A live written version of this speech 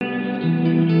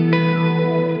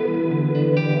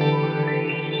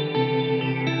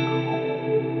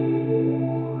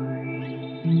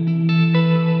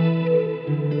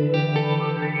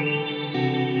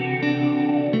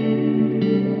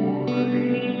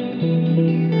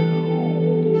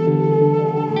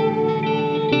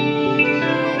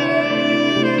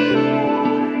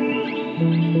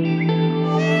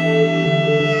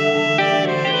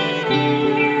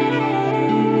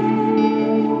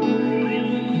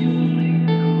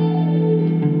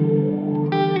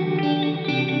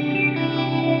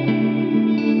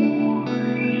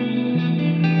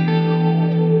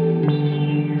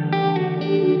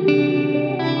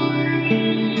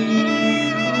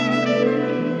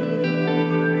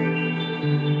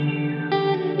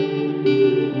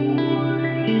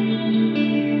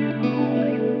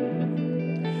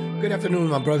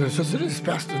afternoon, my brothers and sisters. This is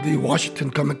Pastor D.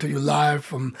 Washington coming to you live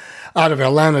from out of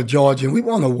Atlanta, Georgia. And we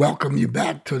want to welcome you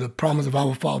back to the Promise of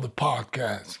Our Father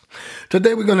podcast.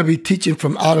 Today we're going to be teaching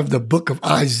from out of the book of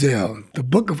Isaiah. The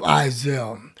book of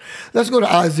Isaiah. Let's go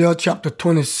to Isaiah chapter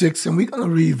 26, and we're going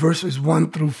to read verses 1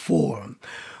 through 4.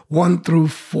 1 through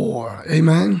 4.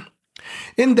 Amen.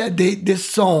 In that day, this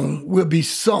song will be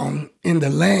sung in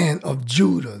the land of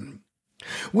Judah.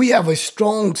 We have a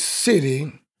strong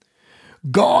city.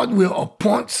 God will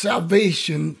appoint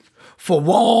salvation for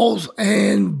walls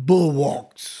and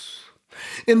bulwarks.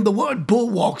 And the word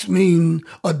bulwarks mean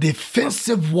a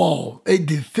defensive wall, a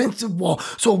defensive wall.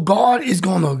 So God is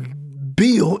going to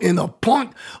build and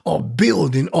appoint a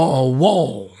building or a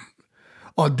wall,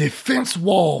 a defense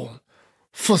wall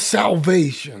for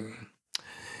salvation.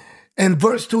 And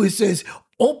verse 2, it says,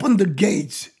 open the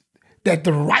gates that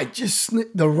the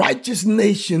righteous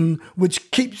nation which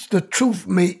keeps the truth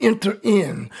may enter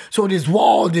in. So this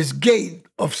wall, this gate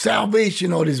of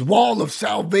salvation, or this wall of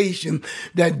salvation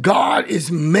that God is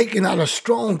making out a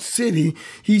strong city,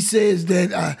 he says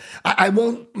that I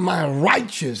want my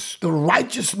the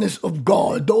righteousness of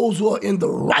God, those who are in the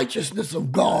righteousness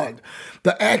of God,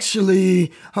 to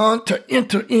actually to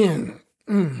enter in.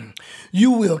 You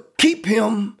will keep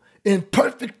him in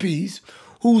perfect peace,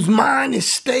 whose mind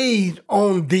is stayed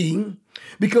on thee,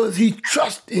 because he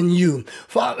trusts in you.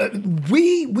 Father,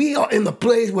 we are in the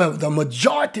place where the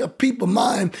majority of people's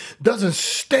mind doesn't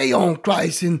stay on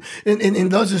Christ and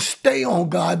doesn't stay on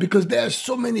God, because there's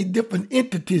so many different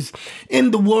entities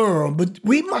in the world. But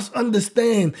we must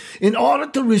understand, in order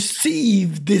to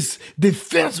receive this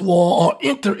defense wall or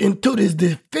enter into this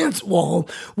defense wall,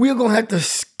 we're going to have to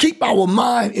keep our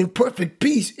mind in perfect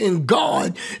peace in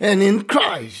God and in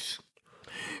Christ.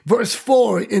 Verse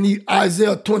 4 in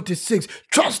Isaiah 26,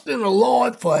 trust in the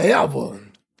Lord forever.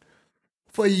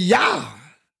 For Yah,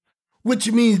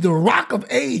 which means the rock of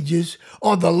ages,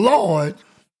 or the Lord,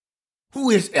 who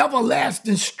is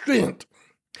everlasting strength.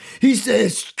 He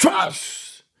says,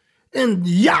 trust in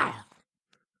Yah,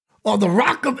 or the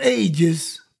rock of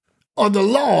ages, or the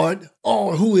Lord,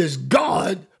 or who is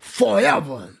God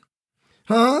forever.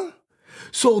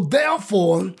 So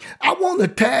therefore, I want to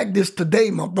tag this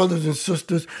today, my brothers and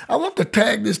sisters. I want to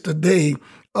tag this today,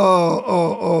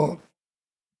 the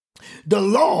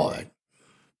Lord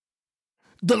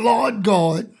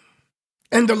God,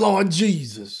 and the Lord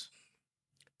Jesus.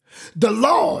 The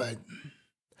Lord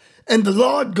and the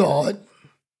Lord God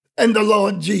and the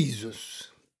Lord Jesus.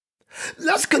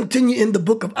 Let's continue in the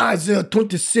book of Isaiah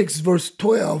 26, verse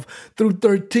 12 through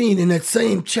 13 in that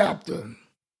same chapter.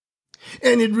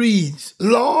 And it reads,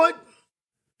 Lord,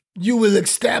 you will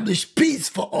establish peace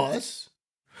for us,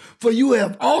 for you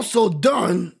have also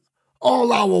done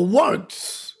all our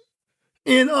works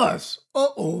in us.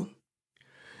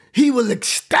 He will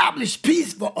establish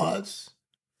peace for us,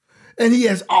 and he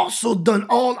has also done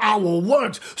all our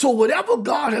works. So whatever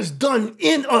God has done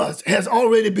in us has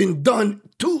already been done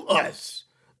to us.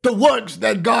 The works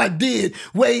that God did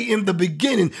way in the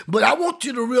beginning. But I want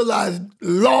you to realize,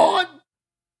 Lord,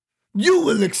 you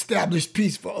will establish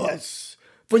peace for us,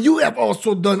 for you have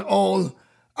also done all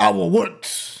our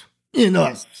works in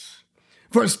us.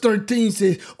 Verse 13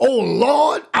 says, O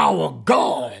Lord, our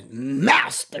God,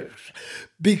 Master,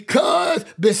 because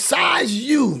besides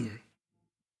you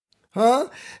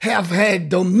have had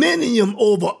dominion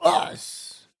over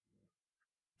us,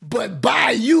 but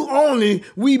by you only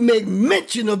we make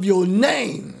mention of your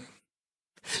name.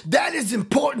 That is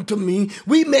important to me.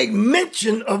 We make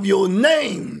mention of your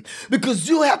name, because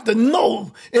you have to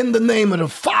know in the name of the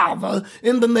Father,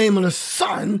 in the name of the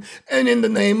Son, and in the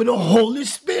name of the Holy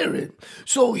Spirit.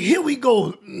 So here we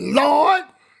go. Lord,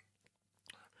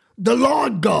 the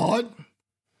Lord God,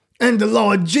 and the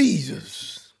Lord Jesus.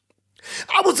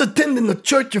 I was attending the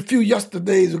church a few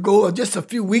yesterdays ago, or just a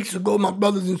few weeks ago, my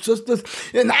brothers and sisters,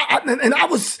 and I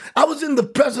was in the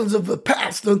presence of a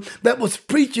pastor that was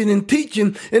preaching and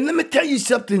teaching. And let me tell you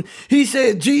something. He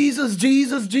said, Jesus,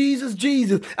 Jesus, Jesus,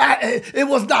 Jesus. It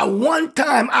was not one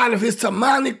time out of his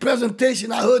sermonic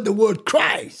presentation I heard the word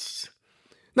Christ.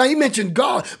 Now, he mentioned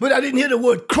God, but I didn't hear the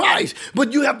word Christ.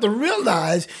 But you have to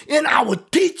realize, in our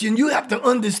teaching, you have to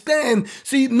understand,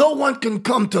 see, no one can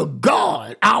come to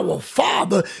God, our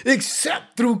Father,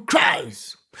 except through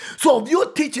Christ. So if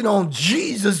you're teaching on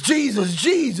Jesus, Jesus,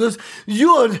 Jesus,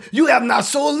 you have not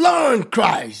so learned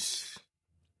Christ.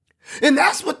 And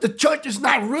that's what the church is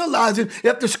not realizing.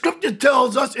 If the scripture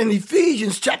tells us in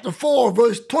Ephesians chapter 4,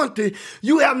 verse 20,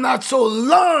 you have not so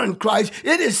learned Christ,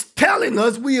 it is telling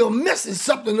us we are missing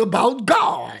something about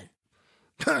God.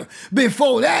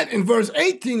 Before that, in verse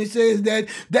 18, it says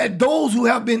that those who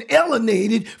have been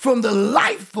alienated from the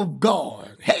life of God.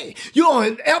 Hey, you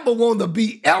don't ever want to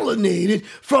be alienated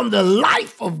from the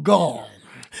life of God.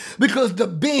 Because the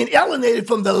being alienated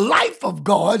from the life of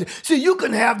God, see, you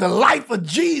can have the life of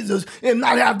Jesus and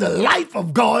not have the life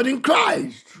of God in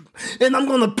Christ. And I'm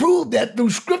going to prove that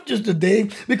through scriptures today,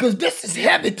 because this is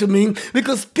heavy to me,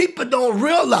 because people don't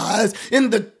realize in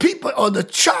the people of the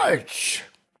church,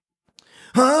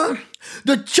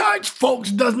 the church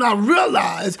folks does not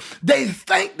realize they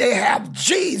think they have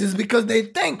Jesus because they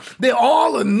think they're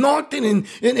all anointed and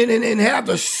have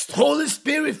the Holy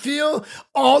Spirit filled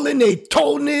all in their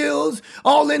toenails,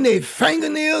 all in their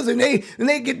fingernails, and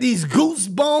they get these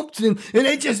goosebumps and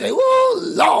they just say, oh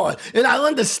Lord. And I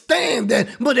understand that,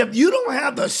 but if you don't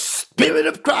have the Spirit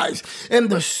of Christ and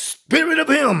the Spirit of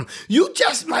Him, you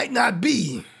just might not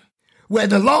be where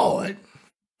the Lord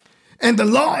and the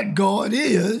Lord God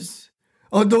is,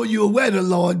 although you're where the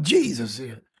Lord Jesus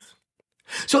is.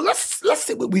 So let's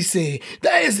see what we say.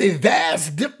 There is a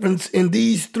vast difference in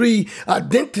these three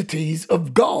identities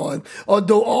of God,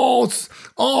 although all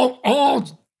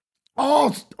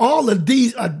of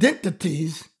these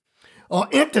identities or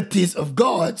entities of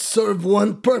God serve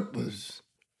one purpose.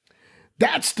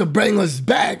 That's to bring us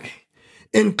back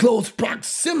in close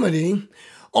proximity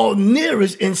or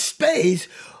nearest in space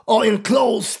or in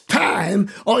close time,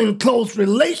 or in close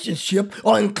relationship,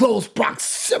 or in close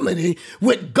proximity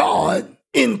with God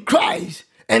in Christ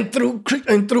and through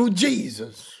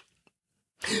Jesus.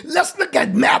 Let's look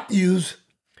at Matthew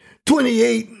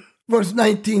 28, verse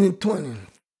 19 and 20.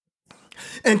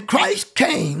 And Christ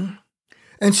came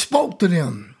and spoke to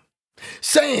them,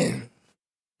 saying,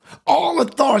 all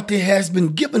authority has been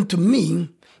given to me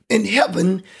in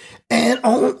heaven and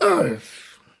on earth.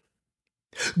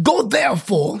 Go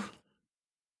therefore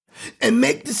and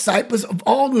make disciples of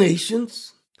all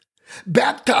nations,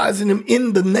 baptizing them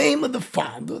in the name of the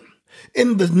Father,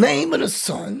 in the name of the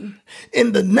Son,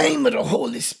 in the name of the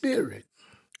Holy Spirit.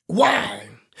 Why?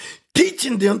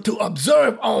 Teaching them to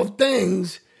observe all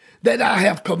things that I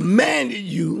have commanded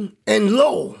you, and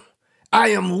lo, I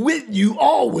am with you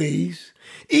always,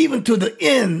 even to the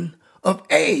end of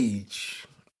age.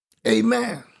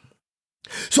 Amen.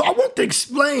 So I want to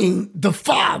explain the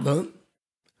Father.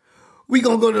 We're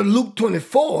going to go to Luke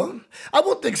 24. I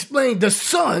want to explain the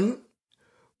Son.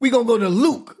 We're going to go to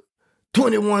Luke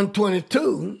 21,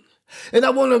 22. And I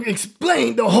want to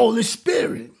explain the Holy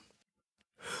Spirit,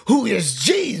 who is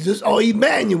Jesus or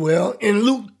Emmanuel in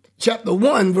Luke chapter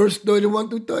 1, verse 31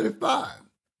 through 35.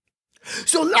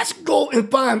 So let's go and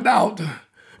find out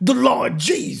the Lord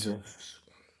Jesus.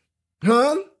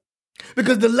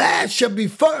 Because the last shall be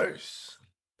first,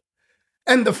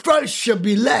 and the first shall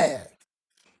be last.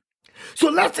 So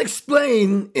let's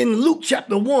explain in Luke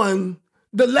chapter 1,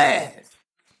 the last.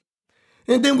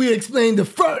 And then we explain the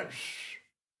first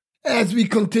as we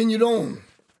continued on.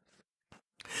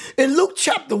 In Luke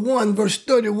chapter 1, verse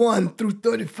 31 through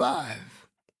 35,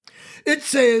 it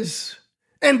says,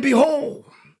 and behold,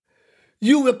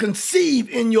 you will conceive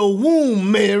in your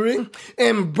womb, Mary,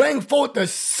 and bring forth a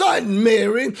son,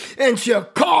 Mary, and shall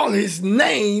call his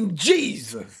name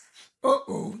Jesus.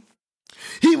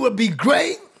 He will be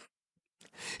great.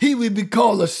 He will be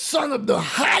called the Son of the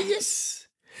Highest.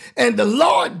 And the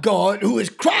Lord God, who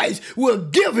is Christ, will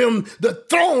give him the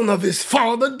throne of his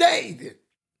father David.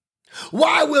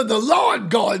 Why will the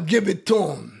Lord God give it to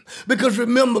him? Because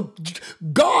remember,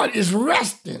 God is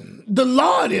resting. The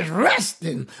Lord is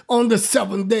resting on the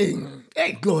seventh day.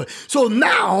 Hey, glory. So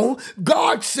now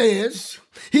God says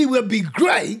he will be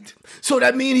great. So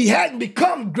that means he hadn't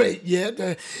become great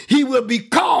yet. He will be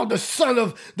called the Son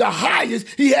of the Highest.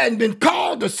 He hadn't been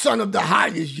called the Son of the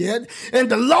Highest yet.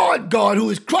 And the Lord God, who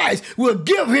is Christ, will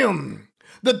give him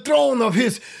the throne of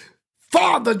his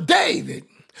father David.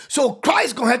 So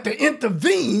Christ's going to have to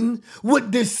intervene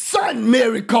with this son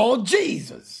Mary called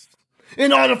Jesus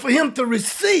in order for him to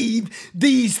receive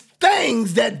these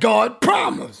things that God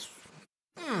promised.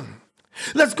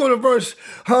 Let's go to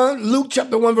Luke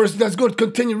chapter 1 verse, let's go to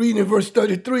continue reading in verse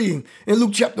 33 in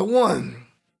Luke chapter 1.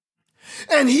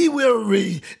 And he will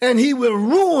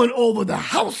rule over the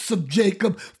house of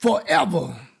Jacob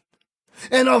forever,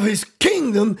 and of his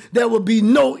kingdom there will be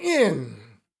no end.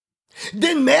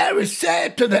 Then Mary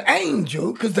said to the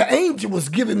angel, because the angel was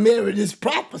giving Mary this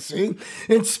prophecy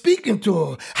and speaking to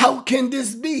her, how can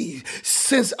this be,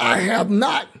 since I have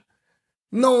not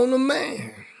known a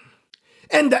man?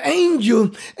 And the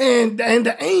angel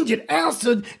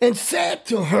answered and said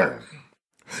to her,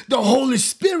 the Holy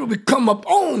Spirit will come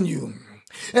upon you,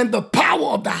 and the power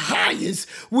of the highest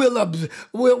will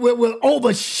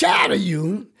overshadow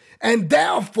you, and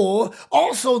therefore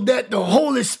also that the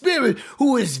Holy Spirit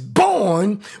who is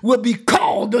born will be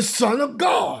called the Son of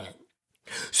God.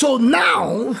 So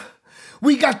now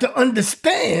we got to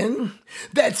understand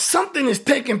that something is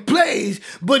taking place,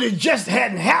 but it just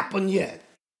hadn't happened yet.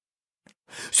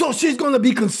 So she's going to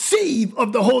be conceived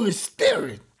of the Holy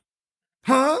Spirit.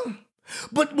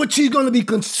 But what she's going to be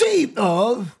conceived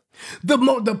of,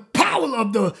 the power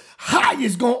of the highest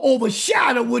is going to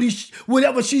overshadow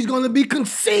whatever she's going to be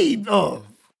conceived of.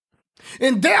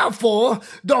 And therefore,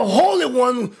 the Holy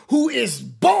One who is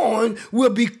born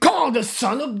will be called the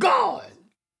Son of God.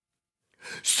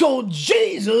 So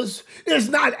Jesus is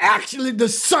not actually the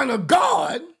Son of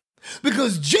God,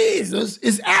 because Jesus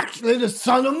is actually the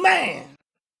Son of Man.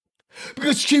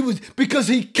 Because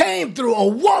he came through a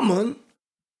woman,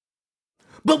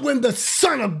 but when the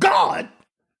Son of God,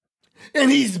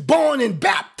 and he's born and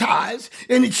baptized,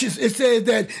 and it says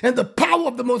that, and the power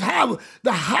of the Most High,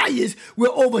 the highest,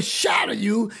 will overshadow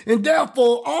you, and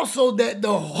therefore also that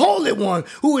the Holy One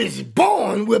who is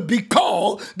born will be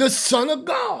called the Son of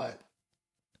God.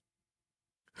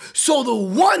 So the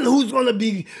one who's going to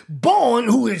be born,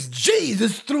 who is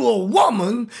Jesus through a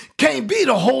woman, can't be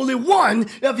the Holy One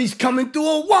if he's coming through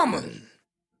a woman.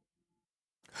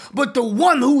 But the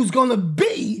one who's going to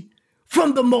be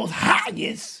from the Most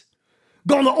Highest,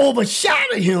 going to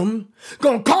overshadow him,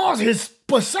 going to cause his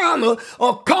persona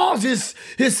or cause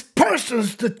his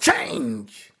persons to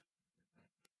change.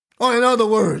 Or in other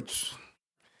words,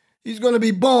 he's going to be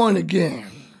born again.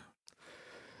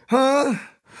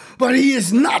 But he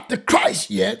is not the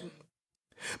Christ yet,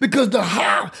 because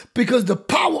the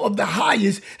power of the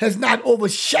highest has not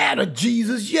overshadowed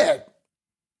Jesus yet.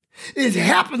 It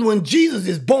happened when Jesus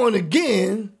is born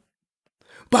again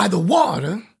by the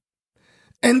water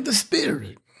and the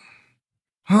Spirit.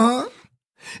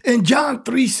 In John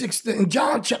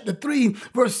chapter 3,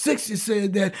 verse 6, it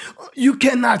said that you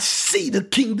cannot see the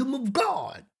kingdom of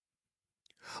God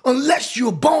unless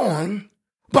you're born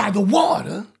by the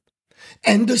water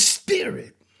and the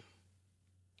Spirit.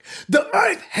 The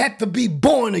earth had to be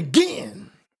born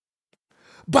again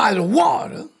by the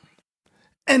water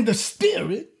and the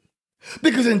Spirit,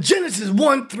 because in Genesis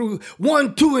 1, 2,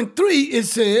 and 3, it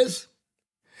says,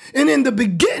 and in the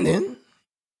beginning,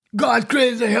 God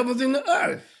created the heavens and the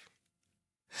earth.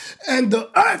 And the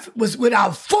earth was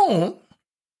without form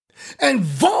and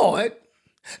void,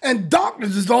 and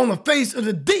darkness is on the face of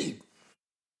the deep.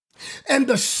 And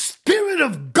the Spirit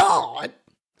of God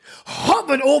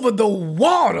hovered over the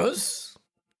waters,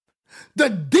 the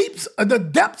depths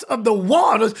of the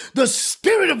waters. The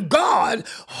Spirit of God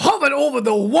hovered over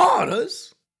the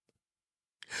waters.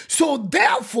 So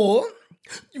therefore,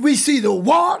 we see the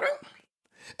water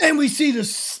and we see the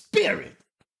Spirit.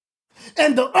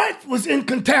 And the earth was in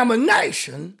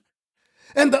contamination,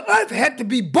 and the earth had to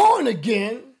be born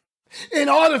again in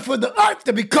order for the earth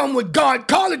to become what God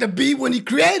called it to be when he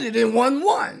created it in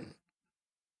 1:1.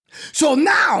 So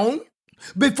now,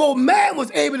 before man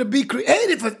was able to be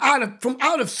created from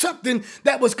out of something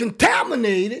that was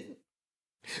contaminated,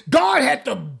 God had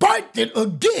to birth it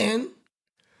again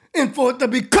and for it to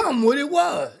become what it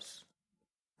was.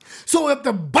 So if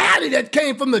the body that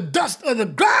came from the dust of the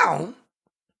ground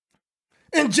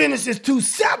in Genesis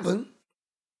 2:7,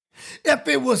 if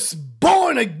it was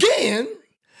born again,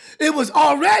 it was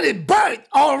already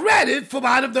birthed from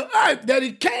out of the earth that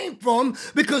it came from,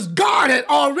 because God had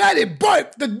already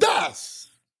birthed the dust.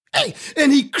 Hey,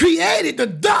 and he created the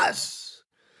dust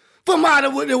from out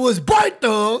of what it was birthed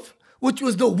of, which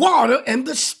was the water and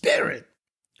the Spirit.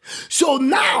 So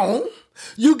now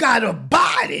you got a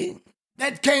body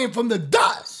that came from the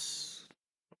dust.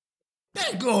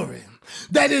 That glory.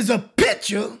 That is a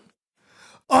picture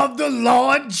of the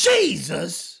Lord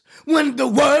Jesus when the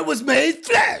Word was made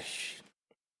flesh.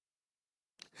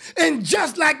 And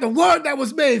just like the Word that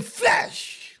was made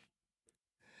flesh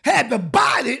had the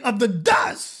body of the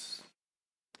dust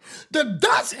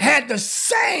had the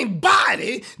same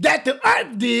body that the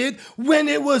earth did when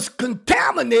it was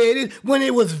contaminated, when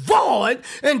it was void,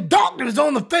 and darkness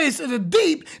on the face of the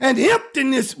deep, and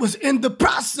emptiness was in the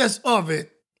process of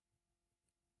it.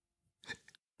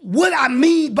 What I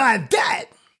mean by that,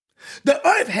 the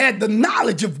earth had the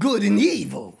knowledge of good and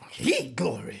evil.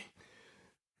 Glory.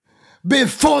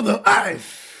 Before the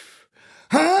earth,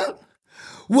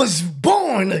 was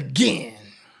born again.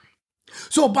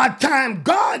 So by the time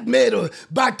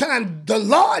the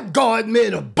Lord God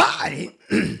made a body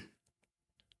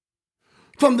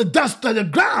from the dust of the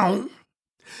ground,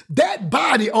 that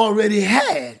body already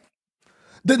had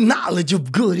the knowledge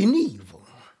of good and evil.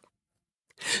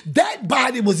 That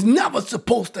body was never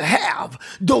supposed to have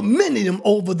dominion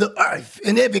over the earth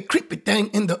and every creepy thing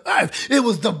in the earth. It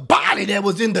was the body that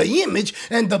was in the image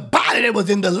and the body that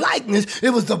was in the likeness. It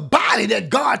was the body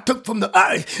that God took from the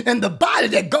earth and the body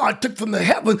that God took from the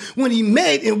heaven when he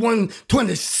made in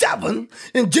 1:27,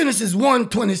 in Genesis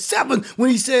 1:27,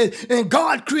 when he said, and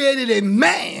God created a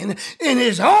man in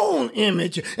his own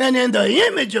image, and in the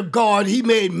image of God he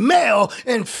made male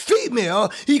and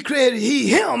female. He created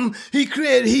he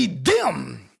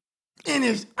them in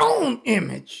his own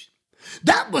image.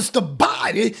 That was the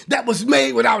body that was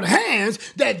made without hands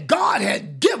that God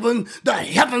had given the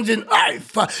heavens and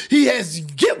earth. He has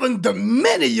given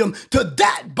dominion to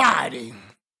that body.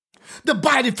 The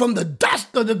body from the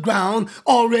dust of the ground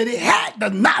already had the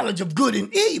knowledge of good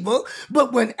and evil,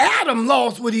 but when Adam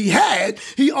lost what he had,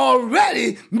 he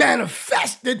already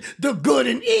manifested the good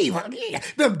and evil.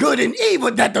 The good and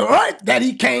evil that the earth that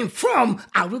he came from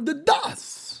out of the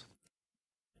dust.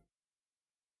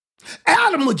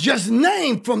 Adam was just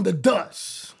named from the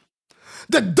dust.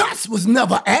 The dust was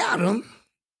never Adam.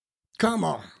 Come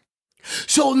on.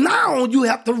 So now you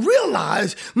have to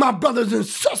realize, my brothers and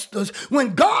sisters,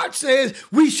 when God says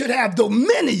we should have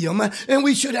dominion and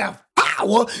we should have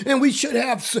power and we should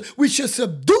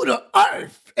subdue the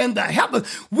earth and the heavens,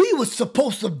 we were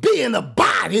supposed to be in a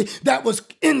body that was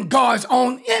in God's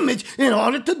own image in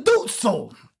order to do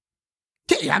so.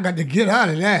 Tell you, I got to get out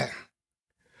of that.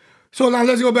 So now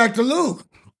let's go back to Luke.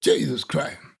 Jesus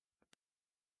Christ.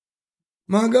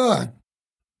 My God.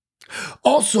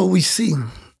 Also we see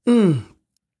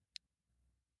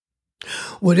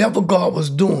whatever God was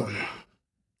doing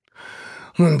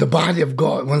when the body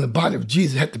of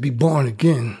Jesus had to be born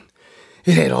again,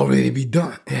 it had already been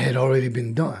done. It had already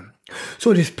been done.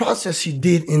 So this process he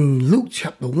did in Luke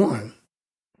chapter 1,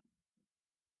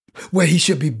 where he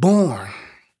should be born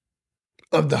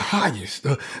of the highest,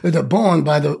 the born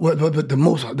by the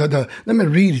most. Let me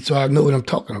read it so I know what I'm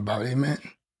talking about. Amen.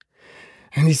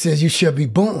 And he says, "You shall be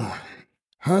born,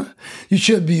 You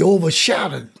should be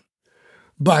overshadowed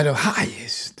by the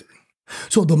highest."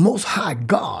 So the Most High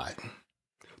God,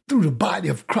 through the body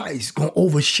of Christ, gonna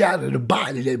overshadow the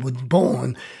body that was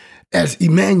born as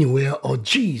Emmanuel or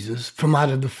Jesus from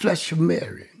out of the flesh of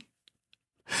Mary.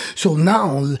 So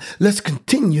now let's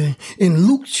continue in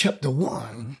Luke chapter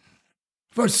 1.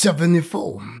 Verse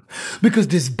 74, because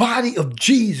this body of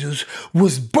Jesus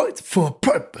was birthed for a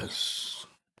purpose.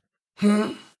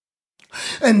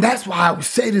 And that's why I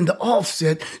said in the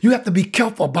offset, you have to be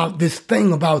careful about this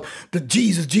thing about the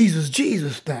Jesus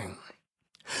thing.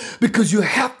 Because you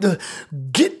have to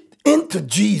get into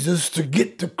Jesus to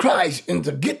get to Christ. And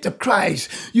to get to Christ,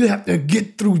 you have to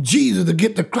get through Jesus to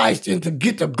get to Christ. And to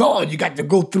get to God, you got to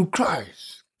go through Christ.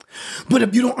 But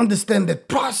if you don't understand that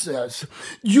process,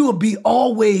 you'll be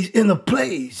always in a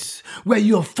place where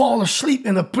you'll fall asleep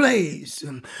in a place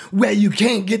where you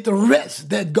can't get the rest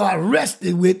that God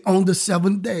rested with on the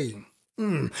seventh day.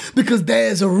 Because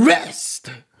there's a rest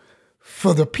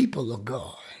for the people of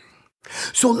God.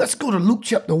 So let's go to Luke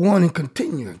chapter 1 and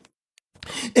continue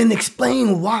and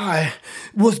explain why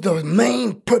was the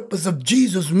main purpose of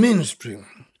Jesus' ministry.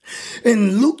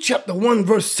 In Luke chapter 1,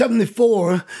 verse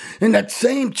 74, in that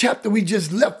same chapter we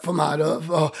just left from out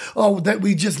of,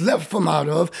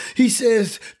 he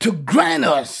says to grant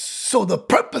us. So the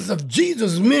purpose of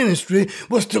Jesus' ministry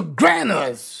was to grant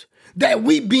us that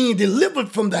we being delivered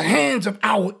from the hands of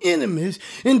our enemies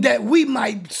and that we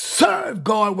might serve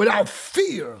God without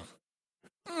fear.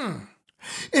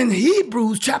 In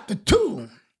Hebrews chapter 2,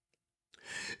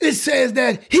 it says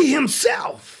that he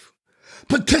himself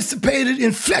participated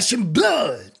in flesh and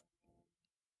blood,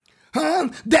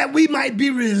 that we might be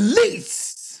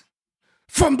released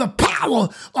from the power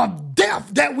of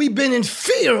death that we've been in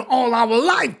fear all our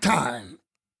lifetime.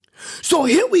 So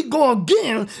here we go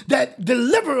again, that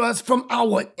deliver us from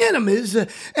our enemies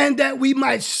and that we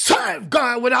might serve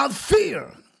God without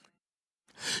fear.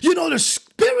 You know, the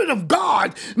Spirit of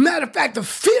God, matter of fact, the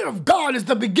fear of God is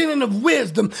the beginning of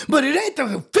wisdom, but it ain't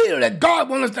the fear that God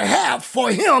wants us to have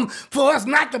for him, for us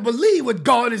not to believe what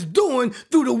God is doing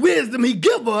through the wisdom he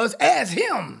gives us as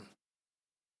him.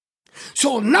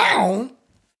 So now,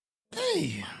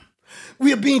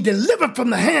 we are being delivered from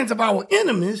the hands of our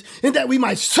enemies and that we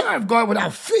might serve God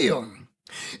without fear,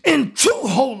 in true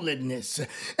holiness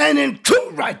and in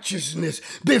true righteousness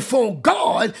before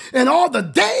God in all the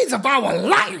days of our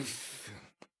life.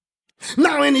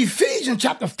 Now in Ephesians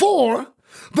chapter 4,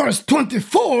 verse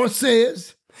 24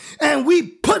 says, and we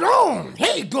put on,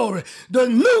 the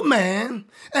new man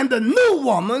and the new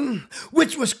woman,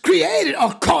 which was created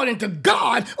according to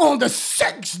God on the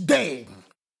sixth day.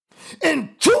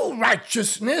 in true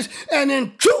righteousness and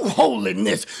in true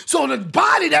holiness. So the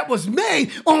body that was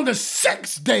made on the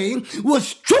sixth day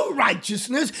was true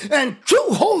righteousness and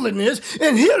true holiness.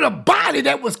 And here the body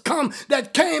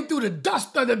that came through the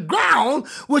dust of the ground,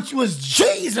 which was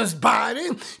Jesus' body,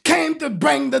 came to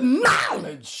bring the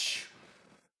knowledge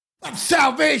of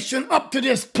salvation up to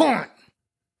this point.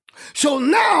 So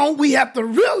now we have to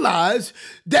realize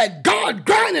that God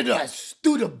granted us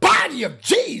through the body of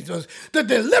Jesus to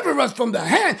deliver us from the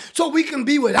hand so we can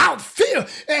be without fear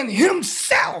in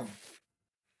himself.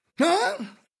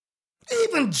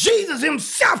 Even Jesus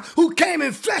himself, who came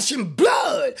in flesh and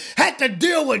blood, had to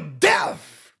deal with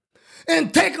death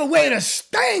and take away the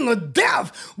sting of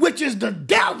death, which is the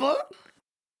devil,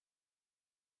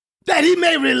 that he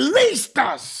may release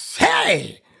us,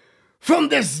 from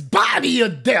this body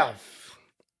of death.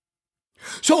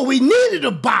 So we needed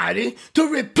a body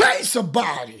to replace a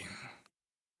body.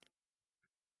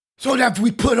 So that if we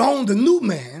put on the new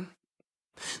man,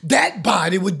 that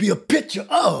body would be a picture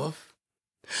of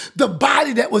the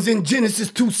body that was in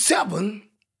Genesis 2:7,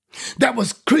 that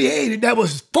was created, that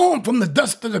was formed from the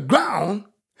dust of the ground,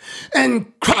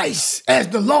 and Christ, as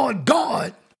the Lord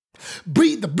God,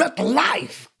 breathed the breath of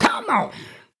life,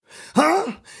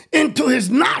 into his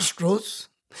nostrils.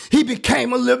 He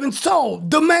became a living soul,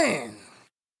 the man.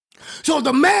 So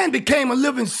the man became a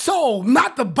living soul,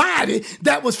 not the body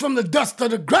that was from the dust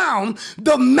of the ground.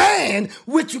 The man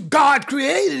which God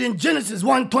created in Genesis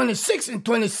 1:26 and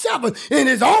 27 in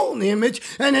his own image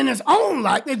and in his own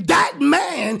likeness. That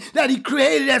man that he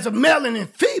created as a male and a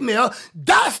female,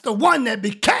 that's the one that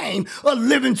became a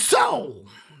living soul.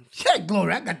 Yeah,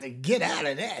 glory, I got to get out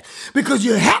of that. Because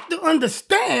you have to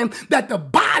understand that the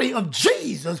body of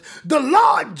Jesus, the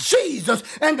Lord Jesus,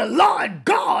 and the Lord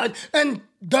God, and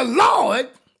the Lord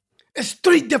is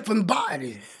three different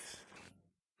bodies.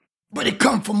 But it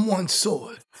comes from one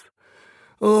source.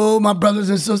 Oh, my brothers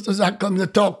and sisters, I come to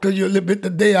talk to you a little bit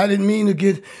today. I didn't mean to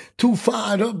get too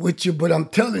fired up with you, but I'm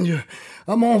telling you,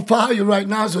 I'm on fire right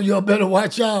now, so y'all better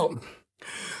watch out.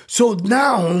 So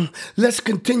now, let's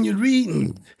continue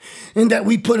reading, and that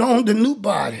we put on the new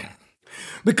body,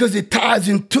 because it ties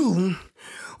into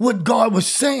what God was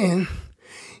saying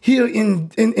here in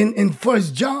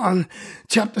 1 John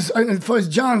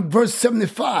verse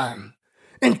 75,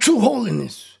 and true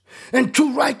holiness and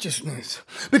true righteousness,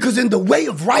 because in the way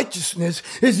of righteousness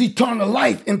is eternal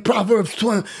life in Proverbs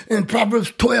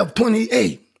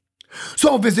 12:28.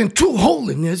 So if it's in true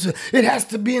holiness, it has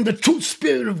to be in the true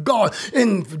spirit of God.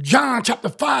 In John chapter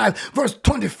 5, verse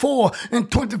 24 and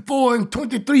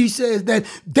 23 says that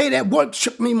they that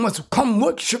worship me must come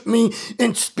worship me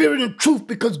in spirit and truth,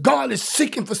 because God is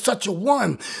seeking for such a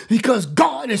one, because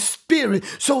God is spirit.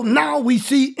 So now we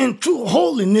see in true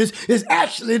holiness is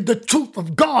actually the truth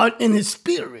of God in his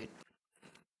spirit.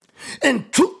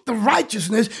 And truth to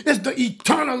righteousness is the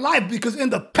eternal life, because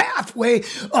in the pathway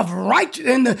of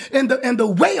righteousness, in the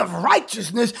way of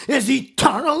righteousness is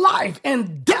eternal life,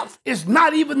 and death is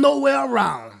not even nowhere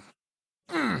around.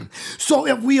 So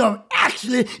if we are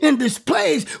actually in this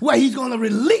place where he's going to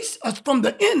release us from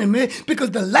the enemy, because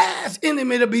the last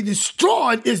enemy to be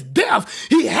destroyed is death,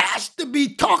 he has to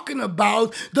be talking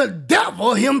about the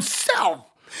devil himself,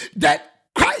 that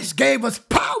Christ gave us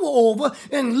power over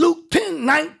in Luke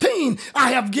 10:19.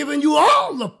 I have given you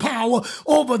all the power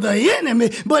over the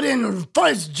enemy. But in 1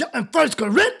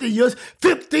 Corinthians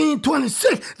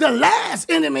 15:26, the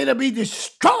last enemy to be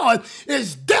destroyed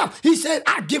is death. He said,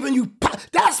 I've given you power.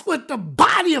 That's what the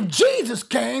body of Jesus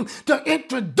came to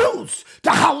introduce,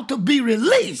 to how to be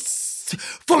released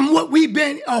from what we've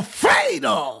been afraid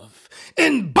of,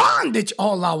 in bondage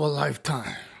all our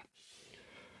lifetime.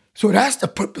 So that's the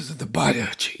purpose of the body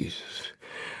of Jesus,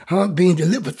 being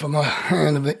delivered from the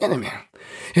hand of the enemy,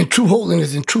 in true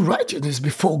holiness and true righteousness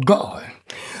before God.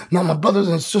 Now, my brothers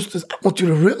and sisters, I want you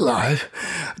to realize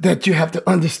that you have to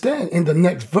understand in the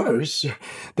next verse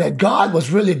that God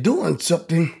was really doing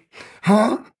something,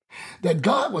 that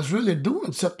God was really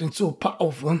doing something so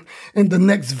powerful. In the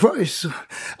next verse,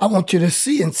 I want you to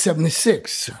see in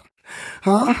 76.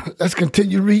 Let's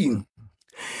continue reading.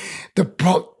 The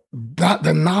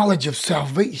knowledge of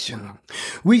salvation.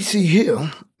 We see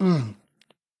here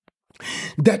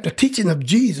that the teaching of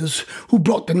Jesus, who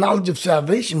brought the knowledge of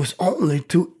salvation, was only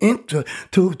to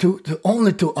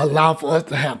allow for us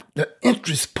to have the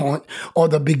interest point, or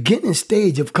the beginning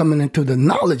stage of coming into the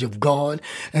knowledge of God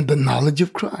and the knowledge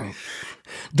of Christ,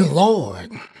 the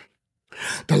Lord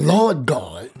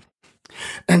God,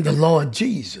 and the Lord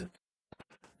Jesus.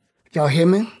 Y'all hear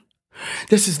me?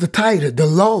 This is the title, the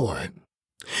Lord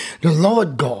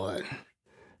God,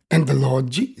 and the Lord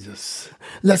Jesus.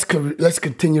 Let's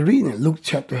continue reading Luke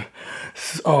chapter,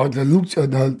 Luke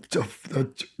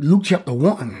chapter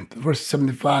 1, verse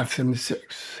 75,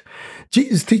 76.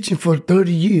 Jesus teaching for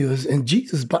 30 years, and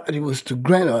Jesus' body was to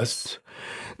grant us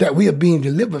that we are being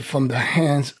delivered from the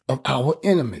hands of our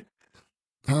enemy,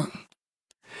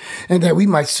 and that we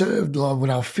might serve the Lord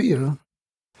without fear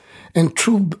and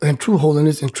true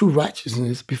holiness and true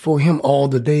righteousness before Him all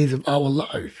the days of our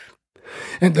life.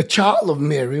 And the child of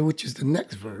Mary, which is the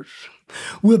next verse,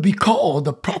 will be called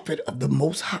the prophet of the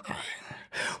Most High.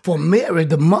 For Mary,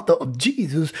 the mother of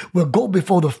Jesus, will go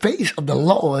before the face of the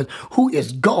Lord, who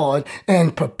is God,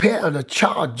 and prepare the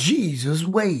child Jesus'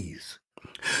 ways.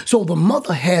 So the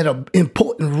mother had an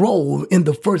important role in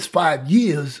the first 5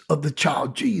 years of the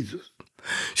child Jesus.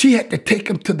 She had to take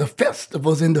him to the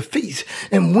festivals and the feasts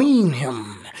and wean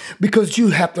him, because you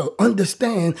have to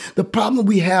understand the problem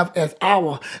we have as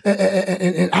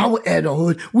in our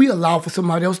adulthood. We allow for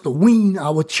somebody else to wean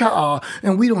our child,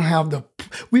 and we don't have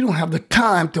the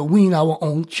time to wean our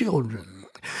own children.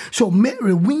 So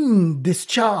Mary weaned this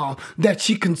child that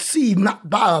she conceived not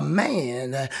by a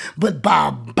man, but by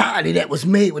a body that was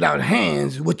made without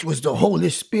hands, which was the Holy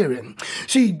Spirit.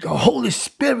 See, the Holy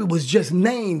Spirit was just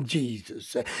named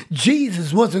Jesus.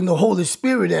 Jesus wasn't the Holy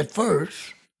Spirit at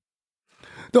first.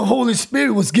 The Holy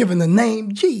Spirit was given the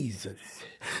name Jesus.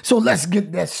 So let's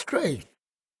get that straight.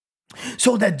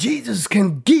 So that Jesus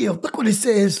can give, look what it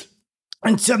says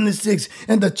in 76,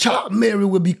 and the child Mary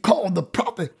will be called the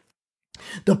prophet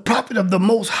of the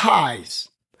Most High.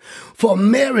 For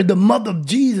Mary, the mother of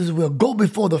Jesus, will go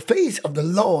before the face of the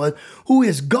Lord, who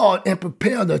is God, and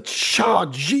prepare the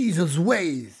child Jesus'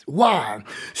 ways. Why?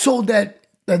 So that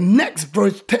the next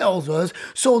verse tells us,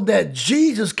 so that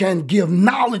Jesus can give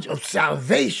knowledge of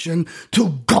salvation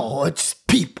to God's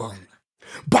people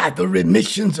by the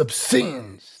remissions of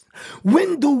sins.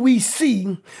 When do we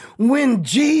see when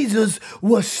Jesus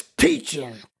was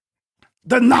teaching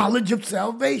the knowledge of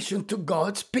salvation to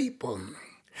God's people?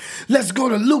 Let's go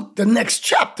to Luke, the next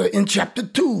chapter, in chapter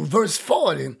 2, verse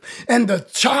 40. And the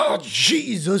child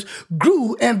Jesus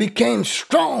grew and became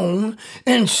strong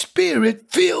in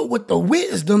spirit, filled with the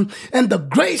wisdom, and the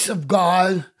grace of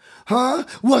God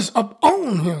was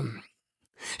upon him.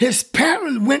 His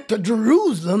parents went to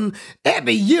Jerusalem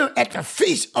every year at the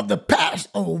feast of the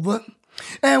Passover.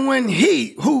 And when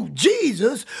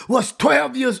Jesus, was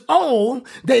 12 years old,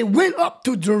 they went up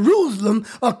to Jerusalem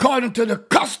according to the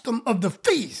custom of the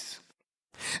feast.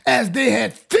 As they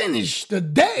had finished the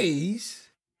days,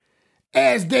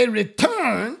 as they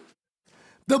returned,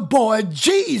 the boy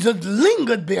Jesus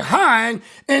lingered behind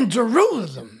in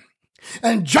Jerusalem.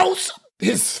 And Joseph,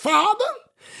 his father,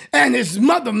 and his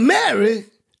mother Mary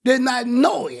did not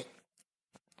know it.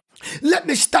 Let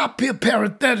me stop here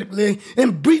parenthetically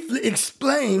and briefly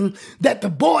explain that the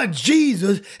boy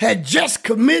Jesus had just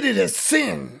committed a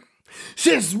sin.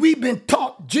 Since we've been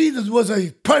taught Jesus was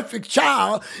a perfect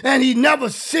child and he never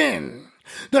sinned,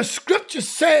 the scripture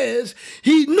says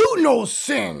he knew no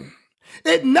sin.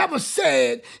 It never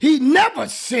said he never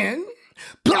sinned.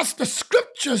 Plus the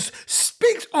scriptures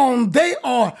speaks on they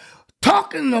are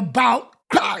talking about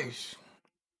Christ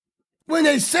when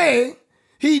they say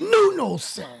he knew no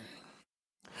sin.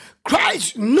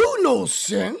 Christ knew no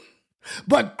sin,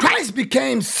 but Christ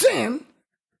became sin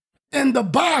in the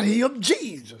body of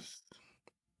Jesus.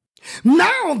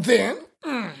 Now then,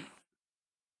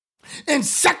 in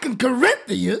 2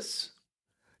 Corinthians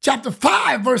chapter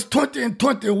 5, verse 20 and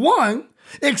 21,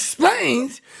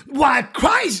 explains why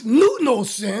Christ knew no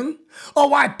sin, or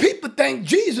why people think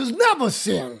Jesus never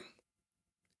sinned.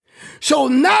 So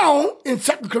now in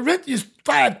 2 Corinthians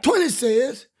 5:20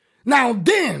 says, now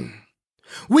then,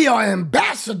 we are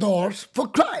ambassadors for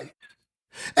Christ.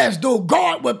 As though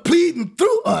God were pleading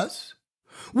through us,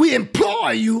 we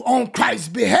implore you on Christ's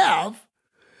behalf,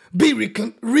 be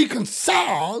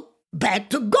reconciled back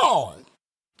to God.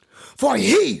 For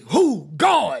he, who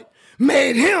God,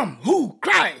 made him, who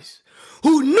Christ,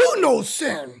 who knew no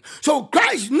sin. So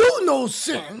Christ knew no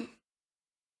sin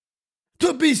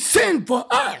to be sin for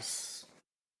us,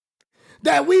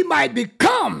 that we might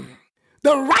become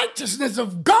the righteousness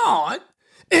of God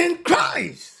in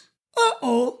Christ.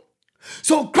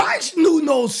 So Christ knew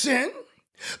no sin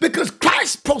because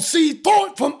Christ proceeds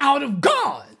forth from out of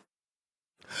God.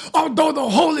 Although the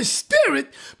Holy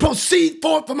Spirit proceeds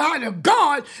forth from out of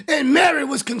God, and Mary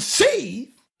was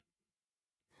conceived,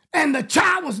 and the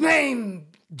child was named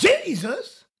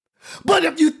Jesus. But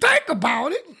if you think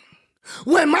about it,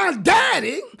 when my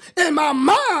daddy and my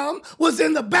mom was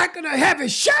in the back of the heavy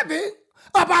Chevy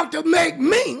about to make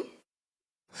me,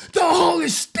 the Holy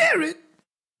Spirit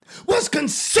was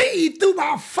conceived through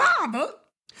my father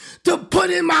to put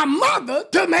in my mother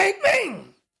to make me.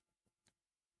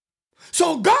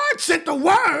 So God sent the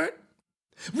word,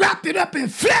 wrapped it up in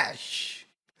flesh,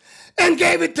 and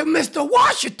gave it to Mr.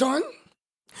 Washington.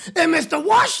 And Mr.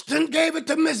 Washington gave it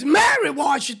to Miss Mary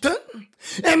Washington.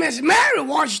 And Miss Mary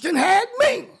Washington had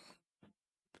me.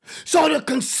 So the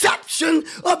conception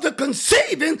of the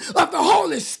conceiving of the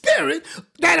Holy Spirit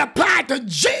that applied to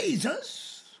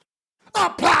Jesus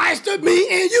applies to me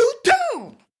and you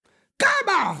too. Come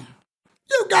on.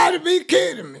 You got to be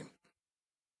kidding me.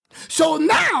 So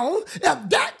now, if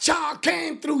that child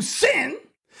came through sin,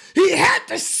 he had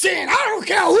to sin. I don't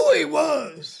care who he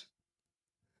was.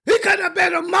 He could have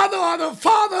been the mother or the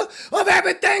father of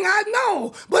everything I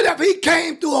know. But if he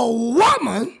came through a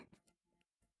woman,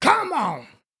 come on.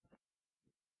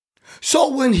 So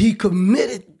when he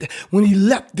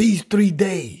left these 3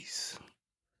 days,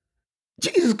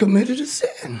 Jesus committed a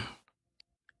sin.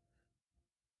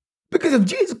 Because if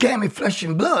Jesus came in flesh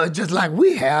and blood, just like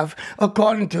we have,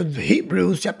 according to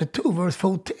Hebrews chapter 2, verse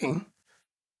 14,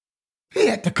 he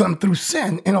had to come through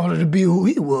sin in order to be who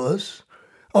he was,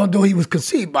 although he was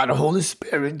conceived by the Holy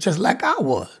Spirit, just like I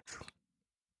was.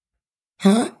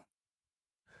 Huh?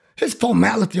 His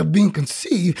formality of being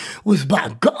conceived was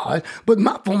by God, but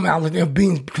my formality of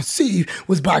being conceived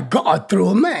was by God through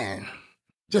a man,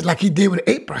 just like he did with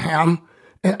Abraham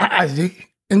and Isaac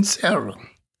and Sarah.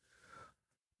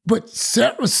 But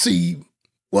Sarah's seed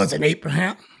wasn't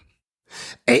Abraham.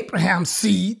 Abraham's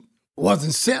seed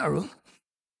wasn't Sarah.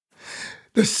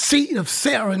 The seed of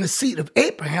Sarah and the seed of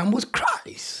Abraham was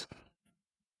Christ.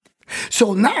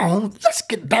 So now, let's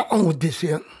get down with this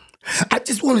here. I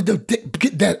just wanted to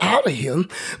get that out of him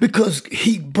because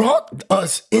he brought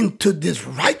us into this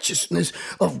righteousness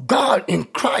of God in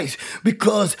Christ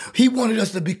because he wanted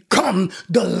us to become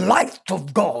the life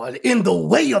of God. In the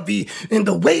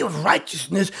way of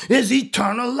righteousness is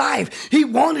eternal life. He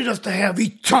wanted us to have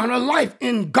eternal life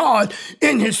in God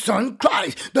in his son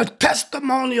Christ. The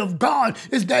testimony of God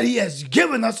is that he has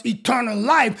given us eternal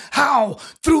life. How?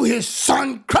 Through his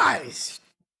son Christ.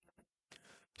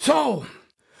 So,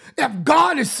 if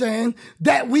God is saying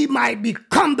that we might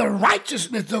become the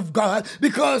righteousness of God,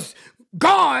 because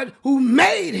God who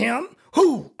made him,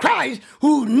 Christ,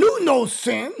 who knew no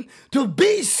sin, to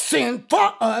be sin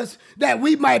for us, that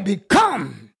we might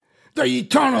become the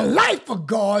eternal life of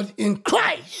God in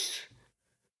Christ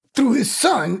through his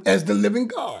son as the living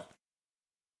God.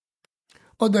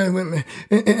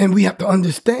 And we have to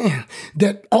understand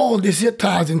that all this here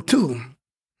ties into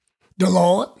the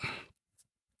Lord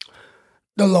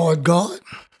God,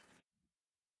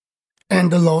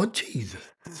 and the Lord Jesus.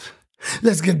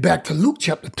 Let's get back to Luke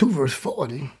chapter 2, verse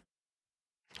 40,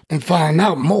 and find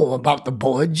out more about the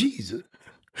boy Jesus.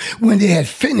 When they had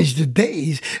finished the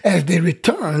days, as they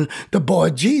returned, the boy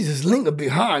Jesus lingered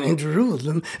behind in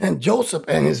Jerusalem, and Joseph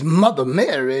and his mother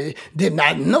Mary did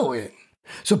not know it,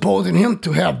 supposing him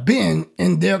to have been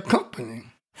in their company.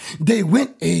 They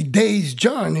went a day's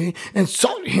journey and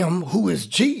sought him, who is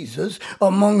Jesus,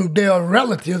 among their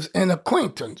relatives and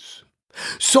acquaintance.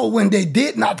 So when they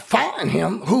did not find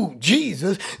him, who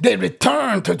Jesus, they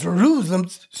returned to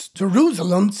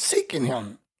Jerusalem seeking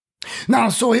him. Now,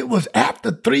 so it was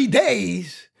after 3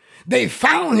 days, they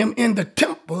found him in the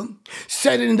temple,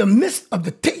 sitting in the midst of the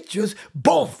teachers,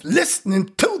 both listening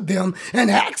to them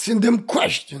and asking them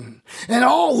questions. And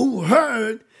all who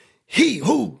heard,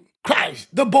 Christ,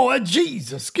 the boy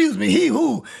Jesus,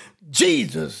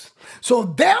 Jesus. So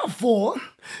therefore,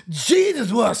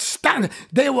 Jesus was astonished.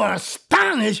 They were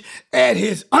astonished at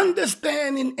his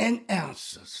understanding and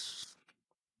answers.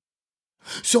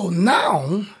 So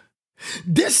now,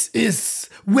 this is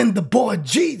when the boy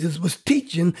Jesus was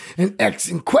teaching and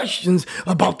asking questions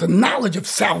about the knowledge of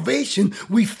salvation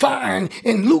we find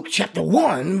in Luke chapter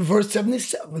 1, verse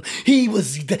 77. He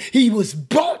was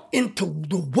brought into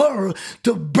the world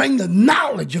to bring the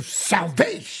knowledge of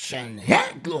salvation.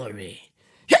 Hey, glory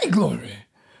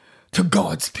to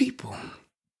God's people.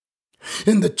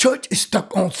 And the church is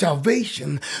stuck on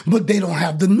salvation, but they don't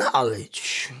have the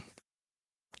knowledge.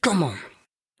 Come on.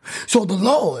 So the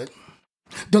Lord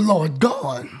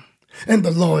God, and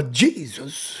the Lord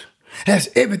Jesus has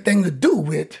everything to do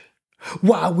with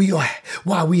why we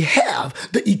have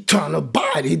the eternal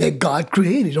body that God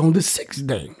created on the 6th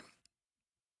day.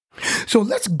 So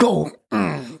let's go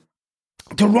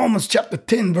to Romans chapter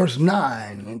 10, verse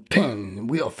 9 and 10.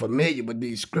 We are familiar with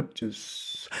these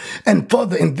scriptures and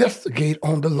further investigate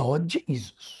on the Lord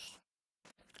Jesus.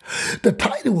 The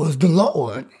title was the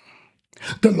Lord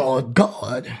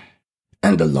God,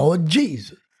 and the Lord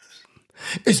Jesus.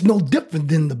 It's no different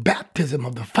than the baptism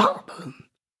of the Father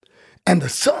and the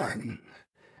Son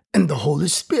and the Holy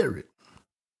Spirit.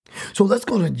 So let's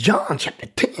go to Romans chapter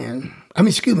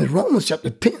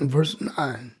 10, verse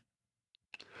 9.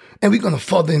 And we're going to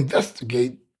further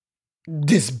investigate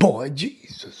this boy,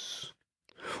 Jesus,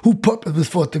 whose purpose was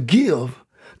for to give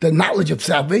the knowledge of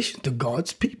salvation to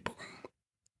God's people.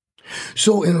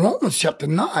 So in Romans chapter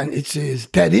 9, it says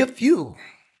that if you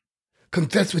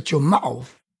confess with your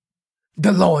mouth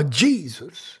the Lord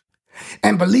Jesus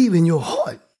and believe in your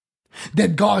heart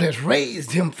that God has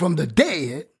raised him from the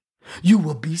dead, you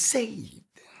will be saved.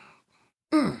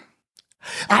 I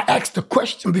asked the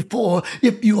question before,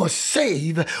 if you are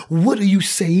saved, what are you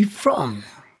saved from?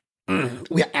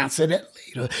 We'll answer that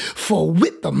later. For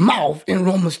with the mouth, in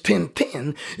Romans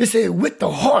 10:10, it says, with the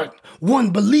heart,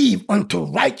 one believe unto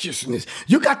righteousness.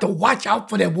 You got to watch out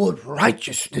for that word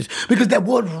righteousness, because that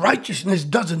word righteousness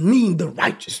doesn't mean the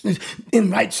righteousness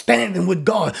in right standing with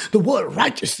God. The word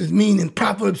righteousness means in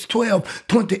Proverbs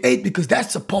 12:28, because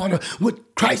that's a part of what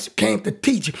Christ came to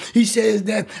teach. He says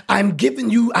that I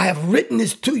have written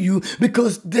this to you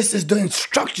because this is the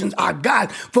instructions I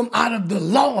got from out of the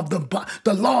law of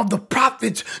the law of the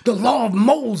prophets, the law of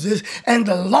Moses, and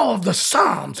the law of the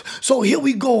Psalms. So here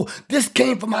we go. This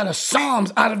came from out of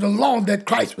Psalms, out of the law that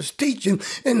Christ was teaching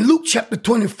in Luke chapter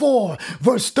 24,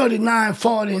 verse 39,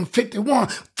 40, and 51,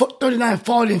 39,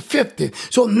 40, and 50.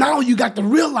 So now you got to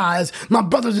realize, my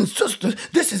brothers and sisters,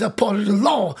 this is a part of the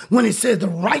law when it says the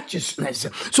righteousness.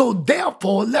 So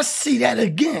therefore, let's see that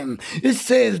again. It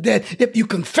says that if you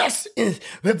confess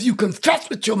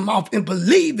with your mouth and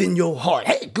believe in your heart,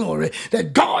 hey, glory,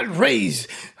 that God raised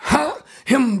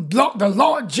him, the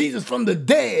Lord Jesus, from the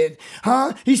dead,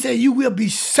 he said you will be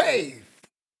saved.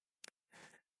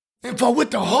 And for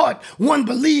with the heart one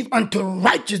believe unto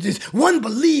righteousness, one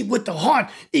believe with the heart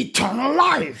eternal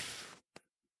life.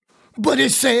 But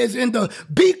it says in the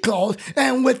B clause,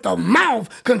 and with the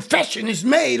mouth confession is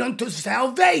made unto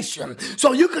salvation.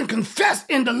 So you can confess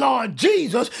in the Lord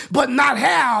Jesus, but not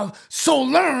have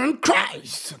learned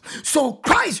Christ. So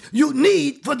Christ you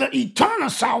need for the eternal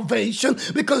salvation,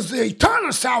 because the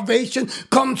eternal salvation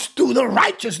comes through the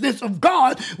righteousness of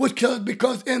God,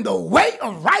 because in the way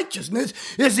of righteousness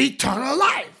is eternal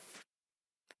life.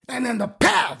 And in the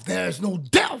path there is no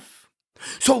death.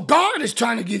 So God is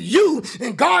trying to get you,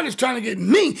 and God is trying to get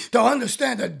me to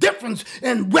understand the difference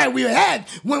in where we're at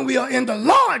when we are in the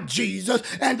Lord Jesus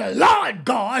and the Lord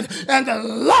God and the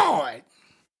Lord.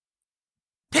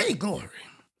 Hey, glory.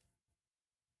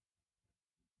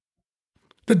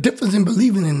 The difference in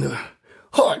believing in the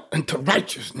heart and to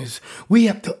righteousness, we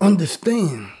have to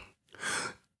understand.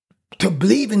 To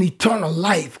believe in eternal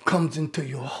life comes into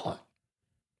your heart.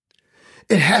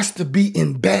 It has to be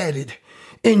embedded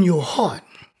in your heart.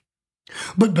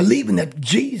 But believing that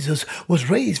Jesus was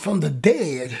raised from the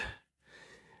dead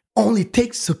only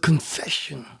takes a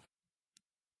confession.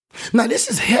 Now,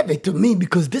 this is heavy to me,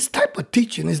 because this type of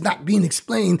teaching is not being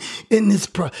explained in this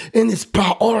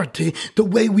priority, the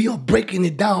way we are breaking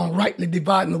it down, rightly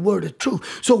dividing the word of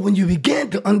truth. So when you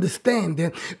begin to understand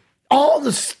that all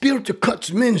the Spiritual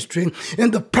Cuts ministry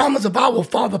and the Promise of Our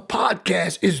Father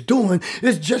podcast is doing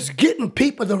is just getting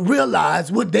people to realize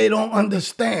what they don't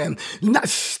understand. Not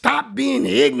stop being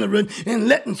ignorant and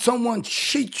letting someone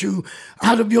cheat you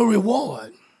out of your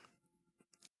reward.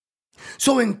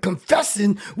 So in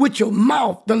confessing with your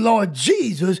mouth the Lord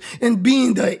Jesus and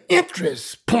being the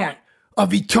interest point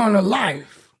of eternal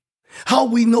life, how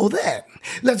we know that?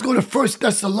 Let's go to 1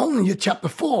 Thessalonians chapter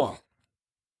 4.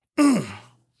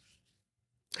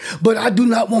 But I do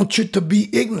not want you to be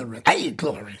ignorant. Hey,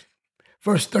 glory.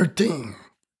 Verse 13.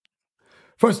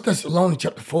 1 Thessalonians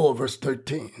chapter 4, verse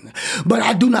 13. But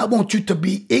I do not want you to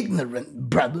be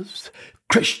ignorant, brothers,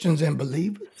 Christians and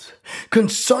believers,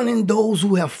 concerning those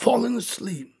who have fallen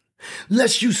asleep,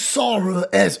 lest you sorrow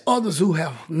as others who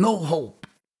have no hope.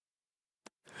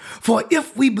 For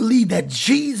if we believe that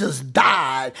Jesus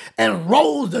died and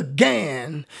rose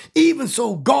again, even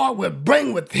so God will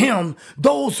bring with him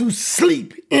those who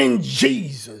sleep in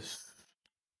Jesus.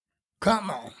 Come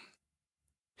on.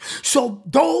 So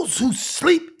those who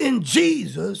sleep in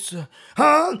Jesus,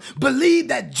 believe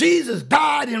that Jesus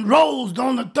died and rose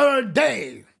on the third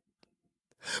day,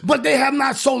 but they have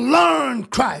not so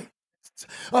learned Christ.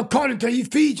 According to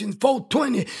Ephesians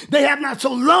 4:20, they have not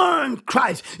so learned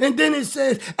Christ. And then it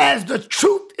says, as the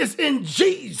truth is in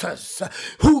Jesus,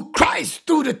 who Christ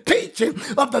through the teaching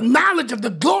of the knowledge of the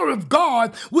glory of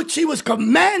God, which he was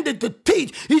commanded to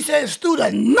teach. He says through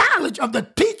the knowledge of the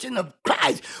teaching of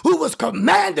Christ, who was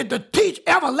commanded to teach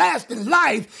everlasting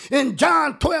life. In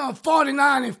John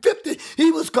 12:49 and 50, he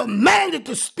was commanded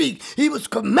to speak. He was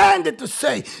commanded to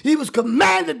say. He was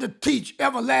commanded to teach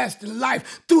everlasting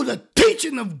life through the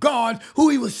teaching of God, who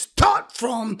he was taught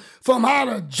from out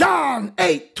of John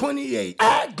 8:28.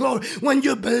 Glory. When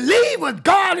you believe what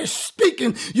God is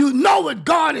speaking, you know what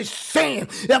God is saying.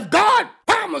 If God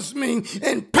promised me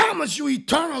and promised you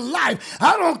eternal life,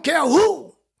 I don't care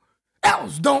who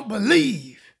else don't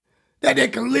believe that they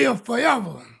can live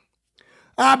forever.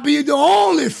 I'll be the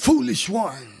only foolish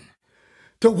one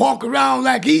to walk around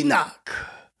like Enoch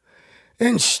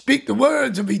and speak the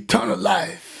words of eternal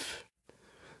life.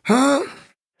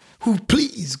 Who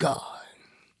please God.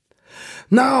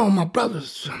 Now, my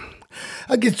brothers,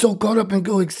 I get so caught up and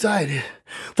go excited.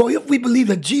 For if we believe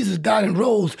that Jesus died and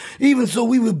rose, even so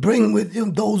we will bring with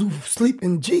him those who sleep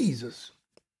in Jesus.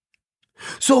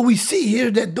 So we see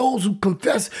here that those who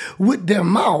confess with their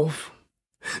mouth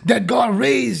that God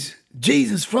raised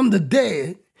Jesus from the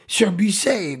dead shall be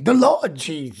saved. The Lord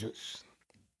Jesus.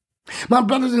 My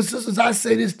brothers and sisters, I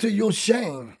say this to your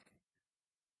shame.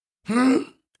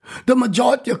 The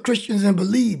majority of Christians and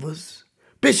believers,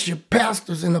 bishops,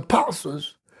 pastors, and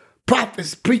apostles,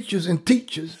 prophets, preachers, and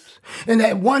teachers, and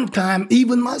at one time,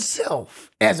 even myself,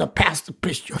 as a pastor,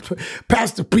 preacher,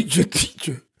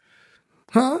 teacher,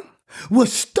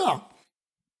 was stuck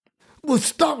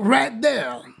right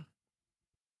there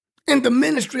in the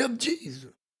ministry of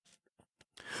Jesus.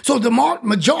 So the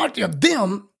majority of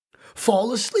them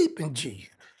fall asleep in Jesus.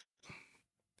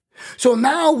 So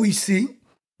now we see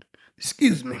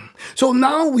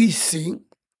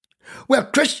where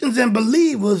Christians and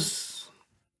believers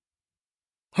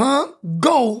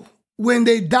go when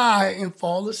they die and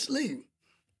fall asleep.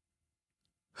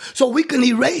 So we can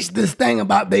erase this thing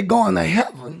about they going to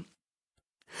heaven.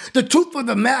 The truth of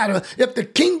the matter, if the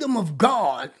kingdom of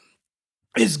God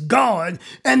is God,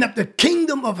 and if the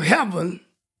kingdom of heaven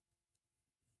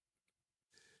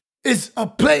is a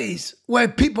place where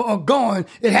people are going,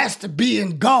 it has to be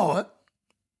in God.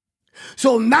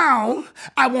 So now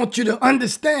I want you to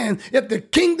understand, if the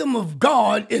kingdom of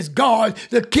God is God,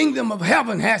 the kingdom of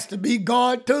heaven has to be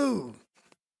God too.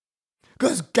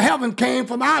 Because heaven came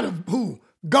from out of who?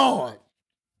 God.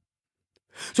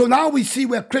 So now we see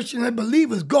where Christians and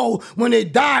believers go when they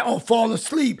die or fall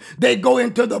asleep. They go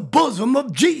into the bosom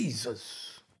of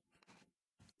Jesus.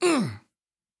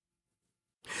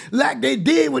 Like they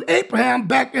did with Abraham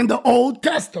back in the Old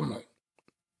Testament.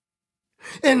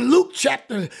 In Luke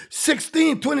chapter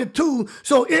 16:22,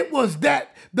 so it was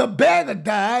that the beggar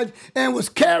died and was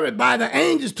carried by the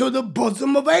angels to the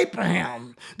bosom of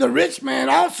Abraham. The rich man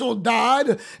also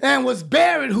died and was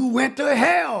buried, who went to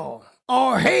hell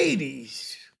or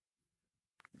Hades.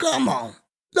 Come on,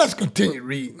 let's continue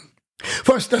reading.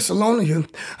 1 Thessalonians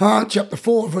chapter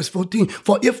 4, verse 14.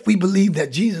 For if we believe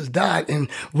that Jesus died and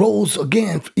rose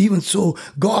again, even so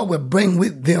God will bring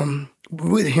with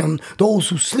him those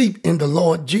who sleep in the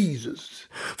Lord Jesus.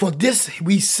 For this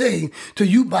we say to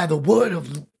you by the word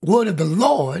of the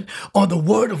Lord, or the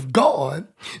word of God,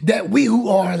 that we who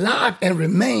are alive and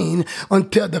remain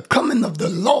until the coming of the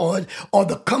Lord or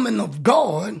the coming of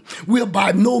God will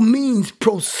by no means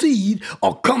proceed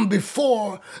or come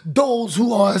before those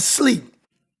who are asleep.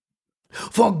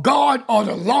 For God or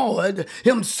the Lord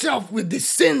himself will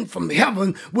descend from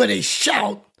heaven with a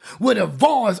shout, with the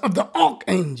voice of the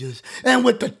archangels, and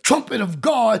with the trumpet of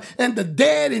God, and the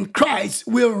dead in Christ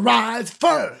will rise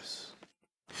first.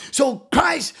 So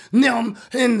Christ, them,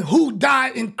 and who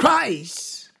died in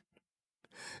Christ,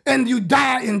 and you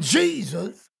die in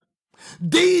Jesus,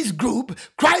 these group,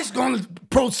 Christ going to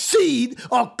proceed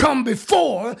or come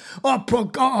before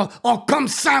or come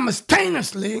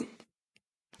simultaneously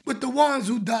with the ones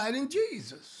who died in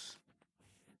Jesus.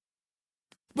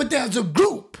 But there's a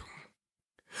group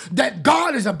that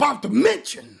God is about to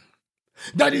mention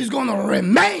that he's going to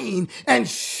remain and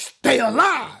stay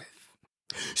alive.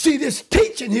 See, this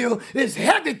teaching here is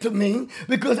heavy to me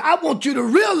because I want you to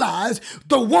realize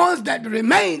the ones that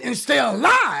remain and stay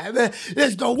alive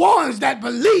is the ones that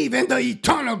believe in the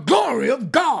eternal glory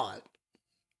of God.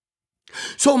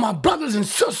 So my brothers and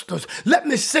sisters, let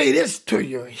me say this to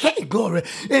you. Hey, glory.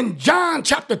 In John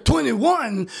chapter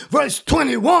 21, verse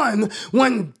 21,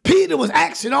 when Peter was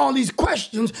asking all these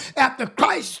questions after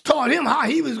Christ taught him how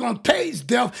he was going to taste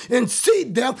death and see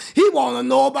death, he wanted to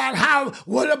know about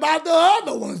what about the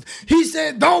other ones? He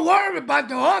said, don't worry about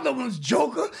the other ones,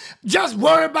 Joker. Just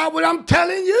worry about what I'm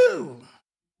telling you.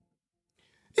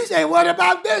 He said, what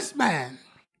about this man?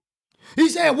 He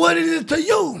said, what is it to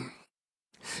you?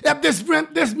 If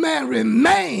this man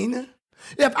remain,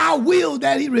 if I will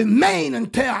that he remain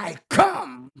until I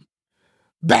come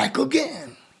back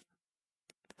again.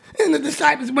 And the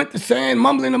disciples went to saying,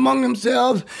 mumbling among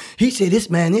themselves, he said, this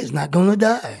man is not going to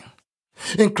die.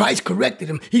 And Christ corrected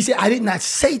him. He said, I did not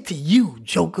say to you,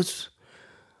 jokers,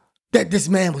 that this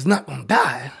man was not going to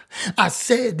die. I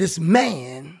said this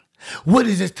man, what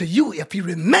is it to you if he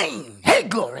remain? Hey,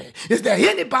 glory. Is there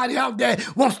anybody out there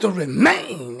wants to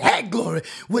remain? Hey, glory,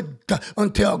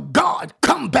 until God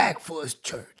come back for his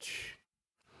church.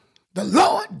 The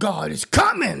Lord God is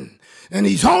coming, and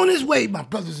he's on his way, my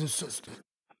brothers and sisters.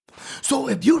 So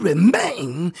if you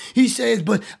remain, he says,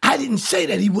 but I didn't say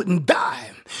that he wouldn't die.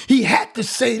 He had to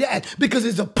say that because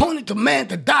it's appointed to man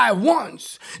to die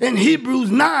once in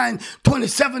Hebrews 9,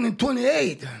 27 and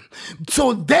 28.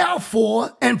 So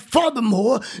therefore, and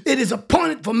furthermore, it is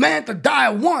appointed for man to die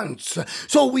once.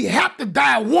 So we have to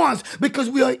die once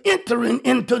because we are entering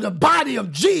into the body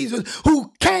of Jesus,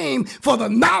 who came for the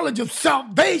knowledge of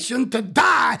salvation to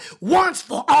die once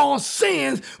for all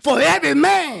sins for every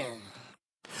man.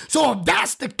 So if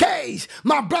that's the case,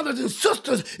 my brothers and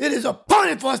sisters, it is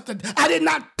appointed for us to, I did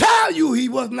not tell you he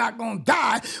was not going to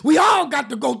die. We all got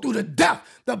to go through the death,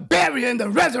 the burial, and the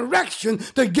resurrection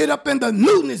to get up in the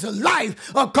newness of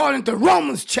life, according to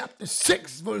Romans chapter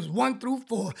 6, verse 1 through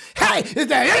 4. Hey, is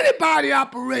there anybody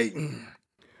operating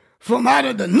from out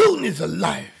of the newness of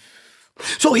life?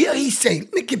 So here he say,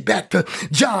 let me get back to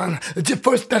John, 1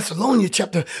 Thessalonians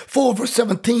chapter 4, verse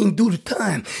 17, due to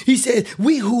time. He said,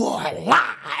 we who are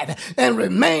alive and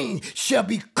remain shall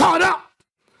be caught up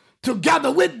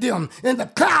together with them in the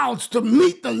clouds to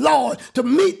meet the Lord, to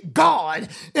meet God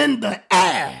in the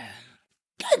air.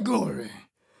 That glory.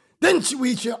 Then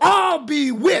we shall all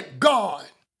be with God.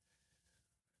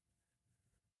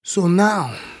 So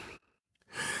now,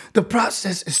 the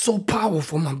process is so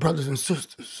powerful, my brothers and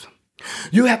sisters.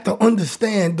 You have to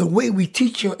understand the way we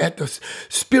teach you at the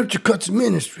Spiritual Cuts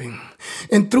Ministry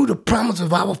and through the Promise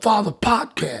of Our Father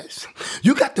podcast.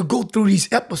 You got to go through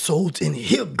these episodes and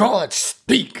hear God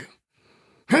speak.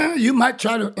 You might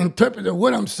try to interpret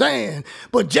what I'm saying,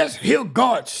 but just hear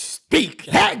God speak.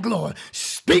 Hey, Lord,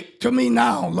 speak to me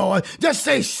now, Lord. Just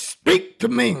say, speak to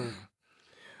me.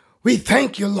 We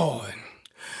thank you, Lord.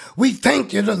 We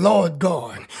thank you, the Lord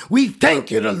God. We thank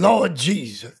you, the Lord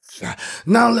Jesus.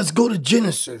 Now let's go to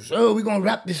Genesis. Oh, we're going to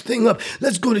wrap this thing up.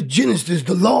 Let's go to Genesis,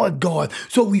 the Lord God.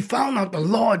 So we found out the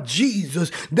Lord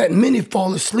Jesus, that many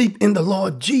fall asleep in the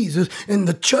Lord Jesus, and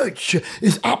the church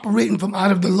is operating from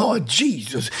out of the Lord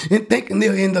Jesus and thinking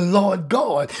they're in the Lord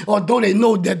God, although they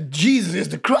know that Jesus is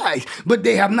the Christ, but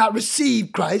they have not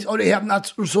received Christ, or they have not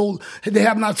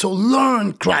so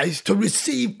learned Christ to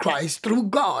receive Christ through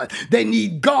God. They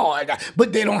need God,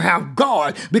 but they don't have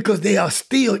God because they are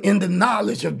still in the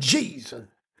knowledge of Jesus.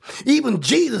 Even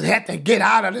Jesus had to get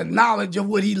out of the knowledge of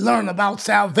what he learned about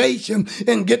salvation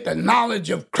and get the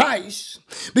knowledge of Christ,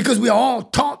 because we are all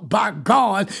taught by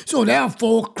God. So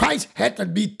therefore, Christ had to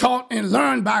be taught and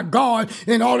learned by God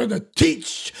in order to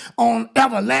teach on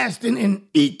everlasting and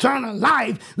eternal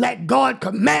life like God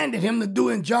commanded him to do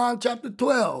in John chapter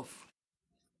 12,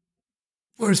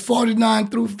 verse 49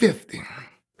 through 50.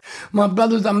 My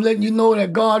brothers, I'm letting you know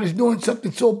that God is doing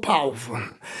something so powerful.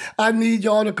 I need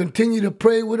y'all to continue to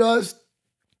pray with us.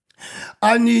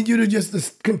 I need you to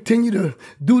just continue to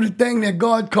do the thing that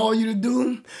God called you to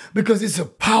do, because it's a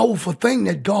powerful thing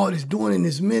that God is doing in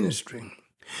his ministry.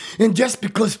 And just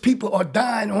because people are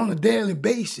dying on a daily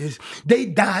basis, they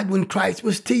died when Christ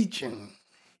was teaching.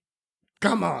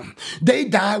 Come on. They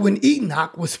died when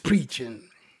Enoch was preaching.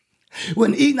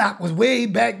 When Enoch was way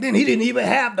back then, he didn't even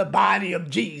have the body of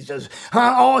Jesus.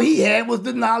 All he had was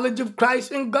the knowledge of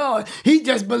Christ and God. He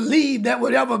just believed that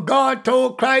whatever God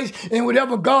told Christ and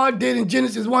whatever God did in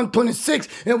Genesis 1:26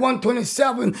 and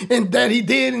 1:27 and that he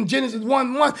did in Genesis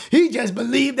 1:1, he just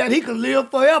believed that he could live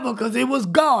forever because it was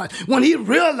God. When he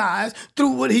realized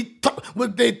through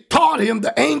what they taught him,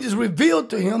 the angels revealed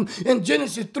to him in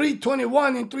Genesis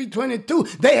 3:21 and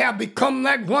 3:22, they have become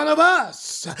like one of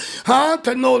us.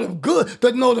 To know the good,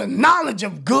 to know the knowledge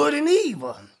of good and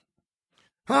evil.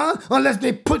 Unless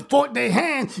they put forth their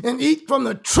hand and eat from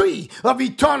the tree of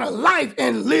eternal life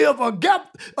and live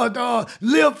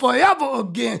forever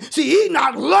again. See,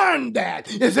 Enoch learned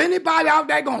that. Is anybody out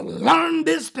there going to learn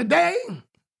this today?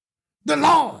 The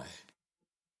Lord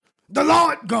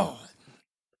God,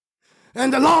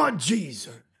 and the Lord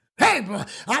Jesus. Hey, bro,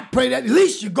 I pray that at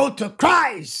least you go to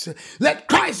Christ. Let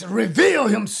Christ reveal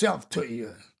himself to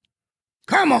you.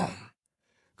 Come on.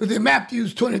 Because in Matthew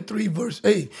 23, verse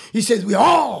 8, he says, we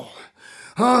all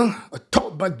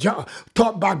Taught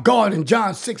by God in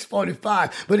John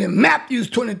 6:45. But in Matthew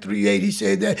 23:8, he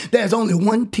said that there's only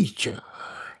one teacher,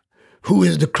 who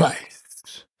is the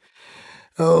Christ.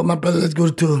 Oh, my brother, let's go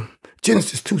to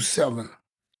Genesis 2:7.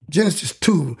 Genesis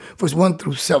 2, verse 1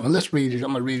 through 7. Let's read it.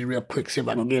 I'm going to read it real quick, see if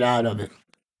I can get out of it.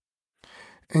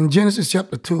 In Genesis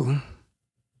chapter 2,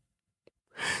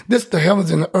 this the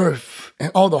heavens and the earth,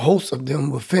 and all the hosts of them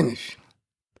were finished.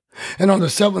 And on the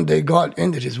seventh day, God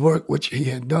ended his work which he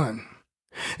had done.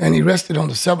 And he rested on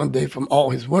the seventh day from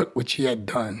all his work which he had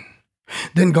done.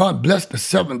 Then God blessed the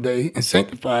seventh day and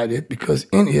sanctified it, because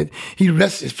in it he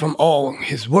rested from all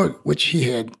his work which he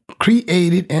had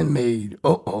created and made.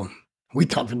 We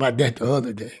talked about that the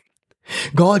other day.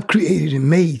 God created and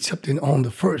made something on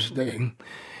the first day,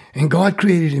 and God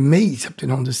created and made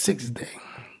something on the sixth day.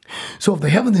 So if the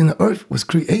heavens and the earth was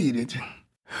created,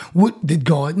 what did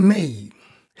God make?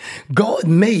 God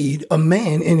made a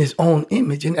man in his own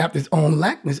image and after his own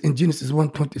likeness in Genesis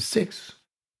 1:26.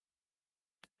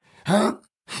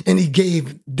 And he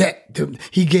gave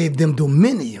them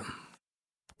dominion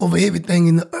over everything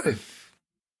in the earth.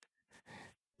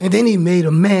 And then he made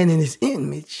a man in his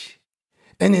image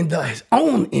and in his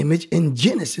own image in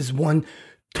Genesis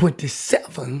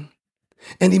 1:27.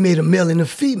 And he made a male and a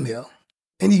female,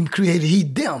 and he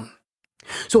created them.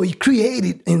 So he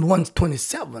created in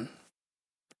 1:27,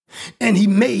 and he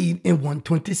made in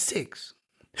 1:26.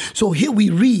 So here we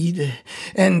read,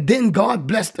 and then God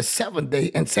blessed the seventh day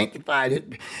and sanctified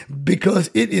it, because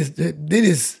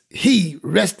he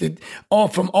rested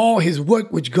from all his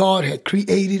work which God had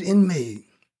created and made.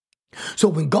 So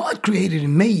when God created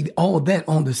and made all that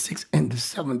on the sixth and the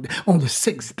seventh, on the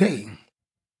sixth day,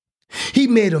 he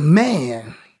made a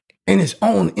man in his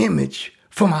own image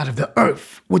from out of the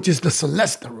earth, which is the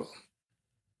celestial.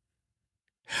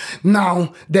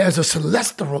 Now, there's a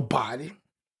celestial body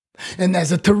and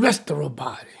there's a terrestrial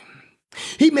body.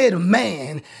 He made a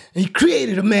man, he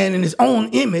created a man in his own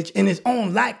image, in his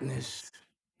own likeness,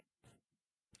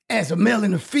 as a male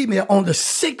and a female on the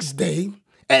sixth day,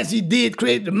 as he did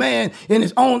create the man in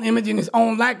his own image, in his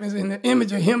own likeness, in the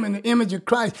image of him, in the image of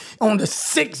Christ. On the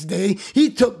sixth day, he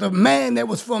took the man that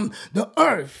was from the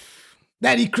earth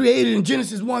that he created in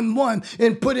Genesis 1:1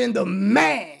 and put in the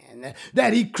man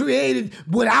that he created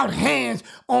without hands,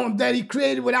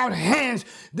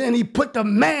 Then he put the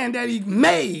man that he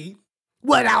made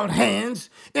without hands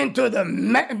into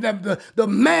the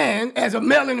man as a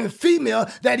male and a female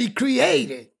that he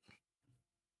created.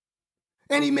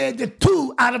 And he made the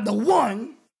two out of the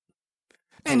one,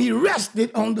 and he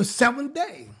rested on the seventh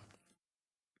day.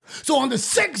 So on the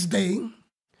sixth day,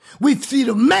 we see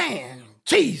the man,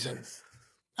 Jesus.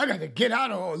 I got to get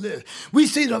out of all this. We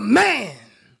see the man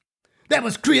that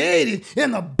was created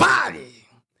in a body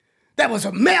that was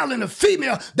a male and a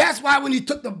female. That's why when he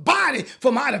took the body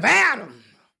from out of Adam,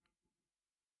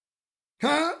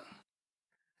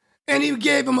 and he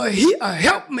gave him a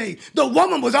helpmate. The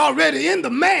woman was already in the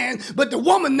man, but the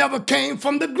woman never came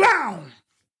from the ground.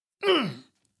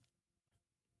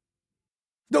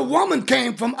 The woman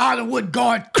came from out of what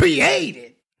God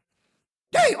created.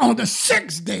 On the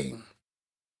sixth day.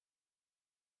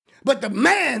 But the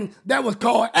man that was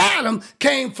called Adam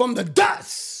came from the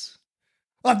dust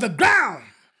of the ground.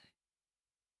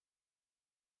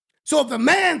 So if the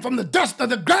man from the dust of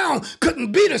the ground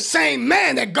couldn't be the same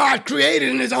man that God created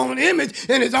in his own image,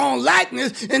 in his own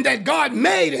likeness, and that God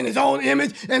made in his own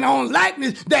image and own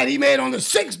likeness, that he made on the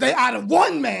sixth day out of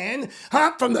one man,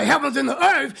 from the heavens and the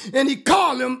earth, and he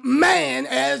called him man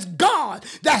as God.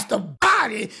 That's the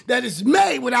body that is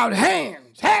made without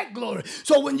hands. Heck, glory.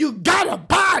 So when you got a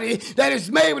body that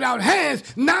is made without hands,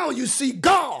 now you see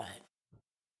God.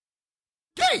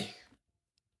 Hey.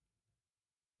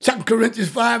 2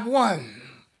 Corinthians 5:1.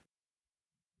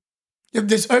 If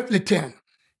this earthly tent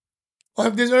or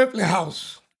if this earthly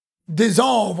house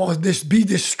dissolve or be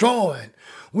destroyed,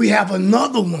 we have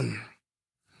another one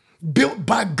built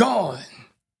by God.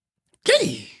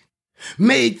 Okay.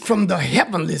 Made from the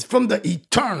heavenlies, from the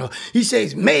eternal. He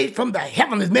says, made from the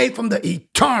heavenlies, made from the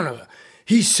eternal.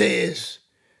 He says,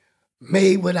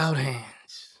 made without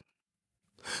hands.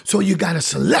 So you got a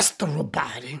celestial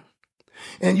body,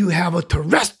 and you have a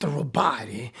terrestrial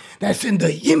body that's in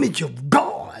the image of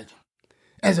God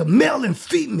as a male and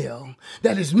female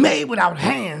that is made without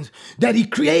hands that he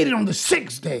created on the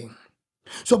sixth day.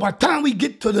 So by the time we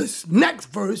get to this next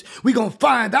verse, we're going to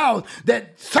find out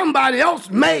that somebody else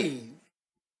made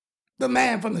the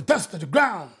man from the dust of the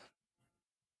ground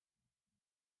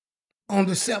on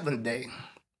the seventh day.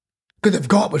 Because if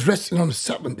God was resting on the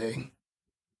seventh day,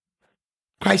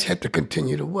 Christ had to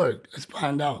continue to work. Let's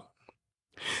find out.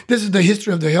 This is the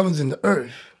history of the heavens and the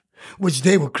earth, which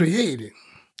they were created.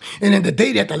 And in the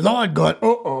day that the Lord God,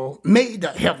 made the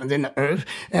heavens and the earth,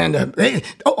 and let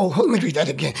me read that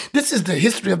again. This is the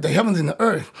history of the heavens and the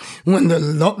earth when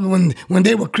when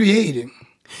they were created.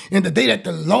 In the day that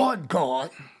the Lord God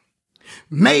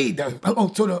made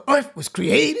so the earth was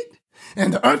created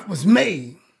and the earth was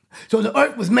made. So the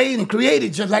earth was made and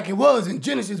created just like it was in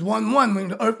Genesis 1:1 when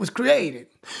the earth was created.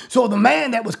 So the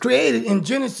man that was created in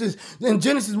Genesis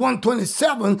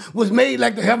 1:27 was made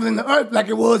like the heaven and the earth, like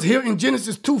it was here in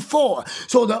Genesis 2:4.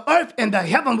 So the earth and the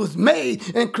heaven was made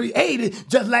and created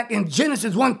just like in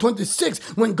Genesis 1:26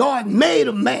 when God made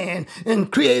a man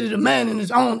and created a man in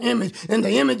his own image, in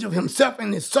the image of himself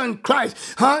and his son Christ.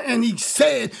 And he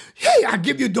said, hey, I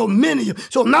give you dominion.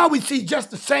 So now we see just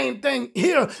the same thing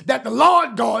here that the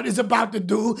Lord God is about to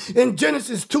do in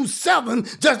Genesis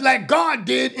 2:7, just like God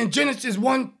did in Genesis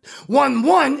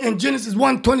 1:1 and Genesis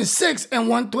 1:26 and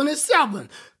 1:27.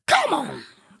 Come on,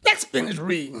 let's finish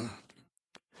reading.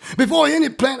 Before any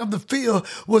plant of the field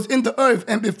was in the earth,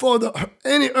 and before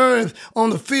any earth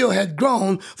on the field had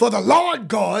grown, for the Lord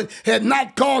God had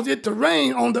not caused it to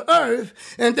rain on the earth,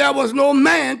 and there was no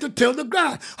man to till the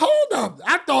ground. Hold up.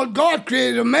 I thought God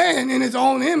created a man in his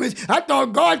own image. I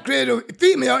thought God created a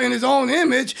female in his own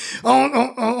image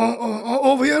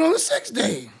over here on the sixth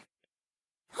day.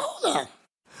 Hold up.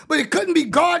 But it couldn't be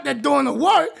God that doing the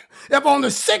work. If on the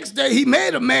sixth day he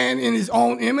made a man in his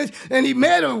own image and he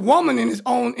made a woman in his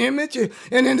own image,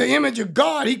 and in the image of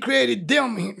God he created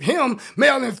him,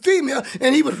 male and female,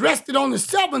 and he was rested on the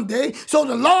seventh day. So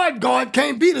the Lord God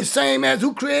can't be the same as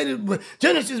who created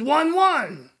Genesis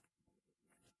 1:1.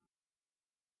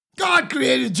 God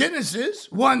created Genesis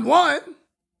 1:1.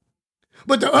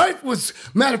 But the earth was,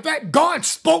 matter of fact, God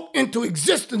spoke into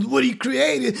existence what he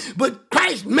created, but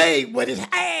Christ made with his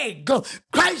hand.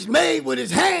 Christ made with his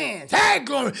hands. Hey,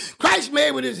 glory. Christ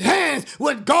made with his hands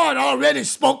what God already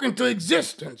spoke into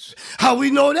existence. How we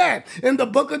know that? In the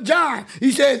book of John,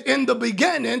 he says, in the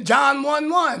beginning, John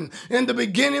 1:1, in the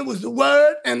beginning was the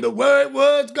Word, and the Word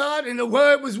was God, and the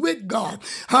Word was with God.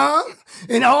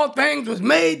 And all things was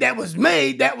made,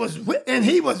 and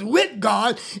he was with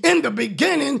God in the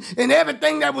beginning, and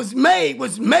everything that was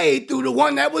made through the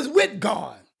one that was with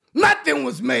God. Nothing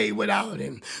was made without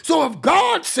him. So if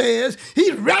God says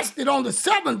he rested on the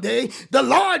seventh day, the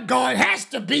Lord God has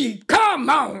to be, come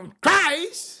on,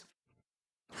 Christ.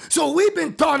 So we've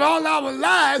been taught all our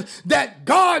lives that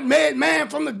God made man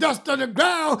from the dust of the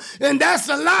ground, and that's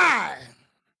a lie.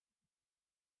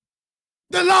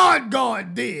 The Lord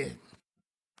God did.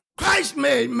 Christ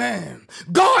made man.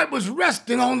 God was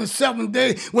resting on the seventh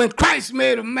day when Christ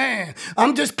made a man.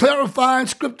 I'm just clarifying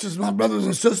scriptures, my brothers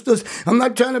and sisters. I'm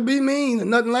not trying to be mean or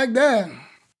nothing like that.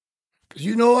 Because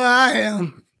you know how I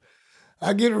am.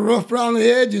 I get rough around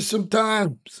the edges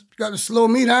sometimes. Got to slow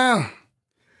me down.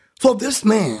 So this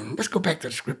man, let's go back to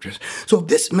the scriptures. So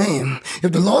this man,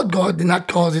 if the Lord God did not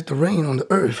cause it to rain on the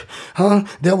earth,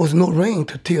 there was no rain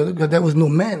to till, because there was no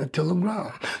man to till the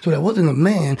ground. So there wasn't a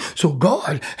man. So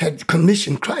God had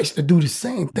commissioned Christ to do the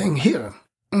same thing here.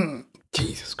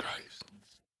 Jesus Christ.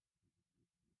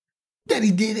 That he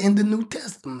did in the New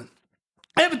Testament.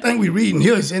 Everything we read in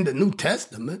here is in the New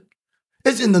Testament.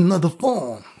 It's in another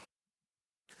form.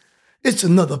 It's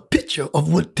another picture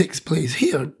of what takes place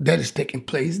here that is taking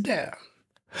place there.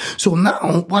 So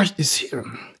now, watch this here.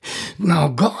 Now,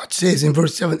 God says in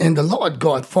verse 7, and the Lord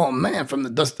God formed man from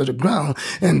the dust of the ground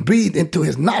and breathed into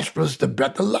his nostrils the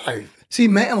breath of life. See,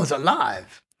 man was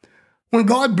alive. When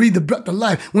God breathed the breath of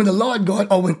life, when the Lord God,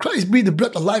 or when Christ breathed the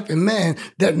breath of life in man,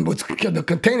 that was the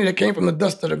container that came from the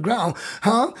dust of the ground,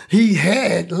 he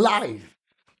had life.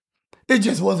 It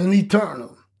just wasn't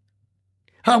eternal.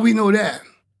 How we know that?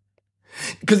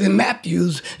 Because in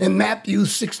Matthew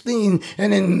 16,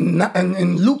 and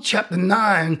in Luke chapter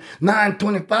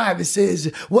 9:25, it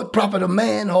says, what profit a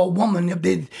man or a woman if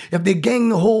they gain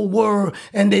the whole world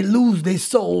and they lose their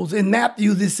souls? In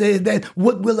Matthew, it says that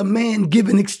what will a man give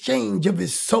in exchange of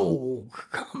his soul?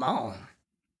 Come on.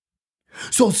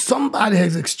 So somebody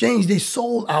has exchanged their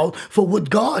soul out for what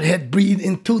God had breathed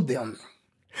into them.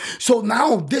 So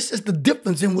now this is the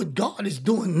difference in what God is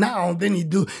doing now than he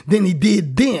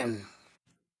did then.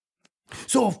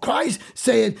 So if Christ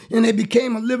said, and they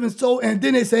became a living soul, and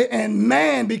then they say, and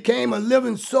man became a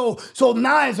living soul. So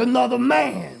now it's another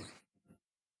man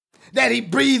that he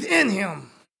breathed in him.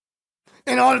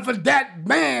 in order for that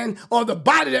man or the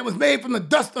body that was made from the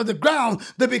dust of the ground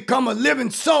to become a living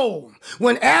soul.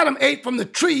 When Adam ate from the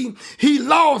tree, he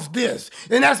lost this,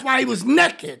 and that's why he was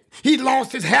naked. He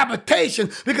lost his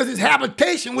habitation, because his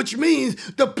habitation, which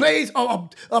means the place of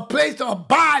a place to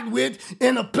abide with,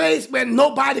 in a place where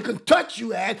nobody can touch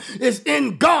you at, is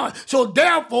in God. So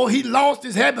therefore he lost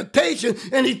his habitation,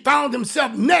 and he found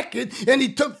himself naked, and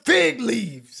he took fig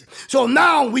leaves. So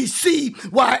now we see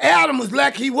why Adam was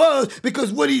like he was,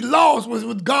 because what he lost was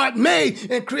what God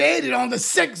made and created on the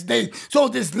sixth day. So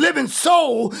this living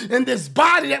soul and this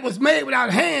body that was made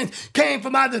without hands came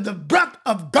from either the breath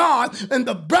of God and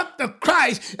the breath of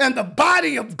Christ and the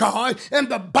body of God and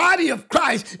the body of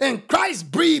Christ. And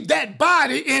Christ breathed that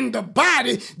body in the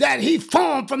body that he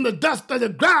formed from the dust of the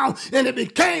ground, and it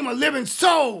became a living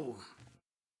soul.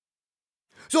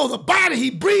 So the body he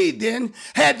breathed in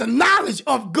had the knowledge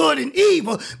of good and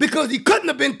evil, because he couldn't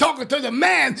have been talking to the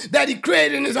man that he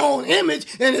created in his own image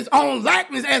and his own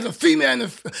likeness as a female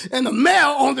and a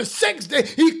male on the sixth day.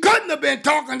 He couldn't have been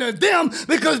talking to them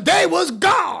because they was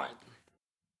God.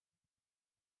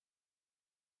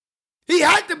 He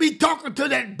had to be talking to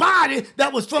that body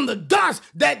that was from the dust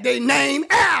that they named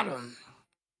Adam.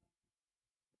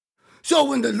 So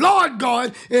when the Lord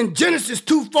God in Genesis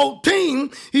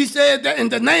 2:14, he said that in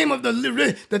the name of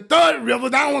the third river, I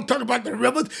don't want to talk about the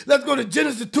rivers, let's go to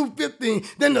Genesis 2:15.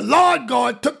 Then the Lord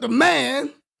God took the man,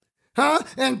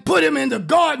 and put him in the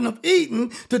Garden of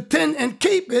Eden to tend and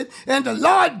keep it. And the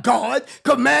Lord God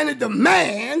commanded the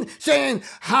man, saying,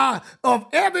 of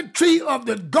every tree of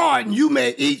the garden you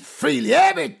may eat freely.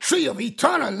 Every tree of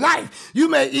eternal life you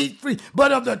may eat free.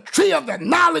 But of the tree of the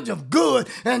knowledge of good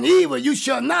and evil you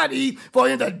shall not eat, for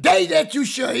in the day that you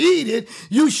shall eat it,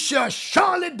 you shall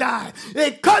surely die.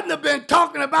 It couldn't have been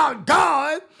talking about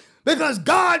God, because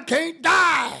God can't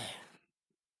die.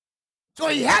 So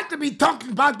he had to be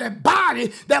talking about that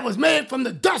body that was made from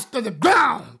the dust of the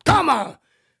ground. Come on.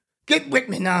 Get with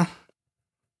me now.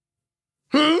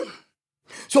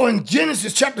 So in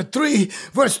Genesis chapter 3,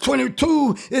 verse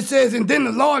 22, it says, and then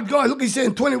the Lord God, look, he said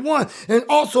in 21, and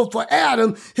also for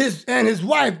Adam and his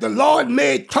wife, the Lord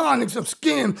made tunics of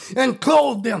skin and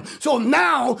clothed them. So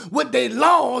now what they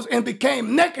lost and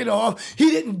became naked of,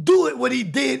 he didn't do it what he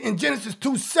did in Genesis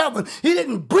 2:7. He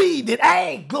didn't breathe it.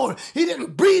 Hey, glory. He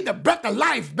didn't breathe the breath of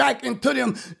life back into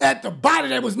them at the body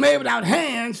that was made without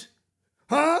hands.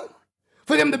 For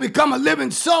them to become a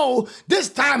living soul. This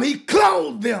time he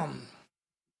clothed them.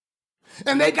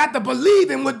 And they got to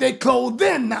believe in what they clothed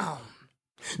in now.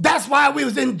 That's why we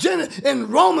was in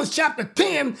Romans chapter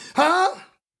 10,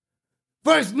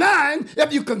 verse 9,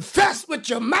 if you confess with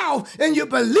your mouth and you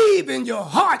believe in your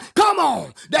heart, come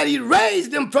on, that he raised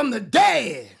them from the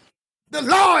dead, the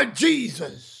Lord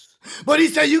Jesus. But he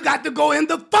said you got to go in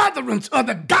the furtherance of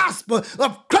the gospel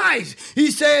of Christ. He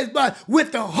says, but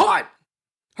with the heart,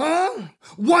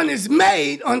 one is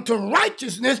made unto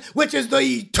righteousness, which is the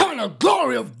eternal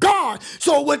glory of God.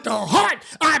 So with the heart,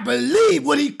 I believe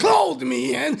what he clothed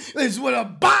me in is with a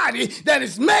body that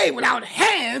is made without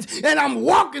hands, and I'm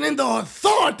walking in the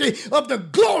authority of the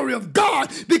glory of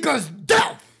God, because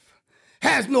death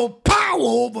has no power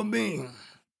over me.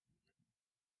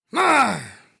 Who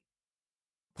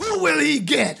will he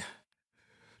get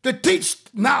to teach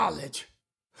knowledge?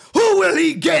 Who will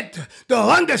he get to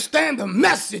understand the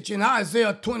message in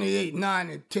Isaiah 28, 9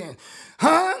 and 10?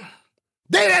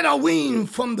 They that are weaned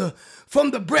from the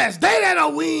breast, they that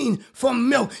are weaned from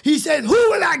milk. He said, who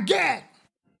will I get?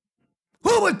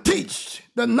 Who will teach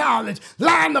the knowledge,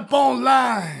 line upon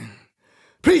line,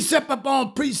 precept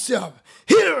upon precept,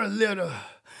 here a little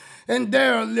and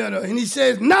there a little. And he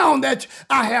says, now that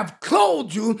I have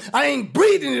clothed you, I ain't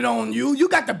breathing it on you. You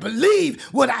got to believe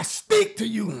what I speak to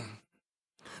you.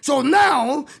 So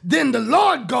now, then the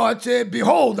Lord God said,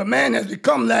 behold, the man has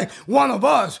become like one of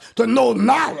us to know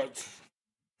knowledge,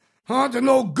 to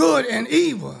know good and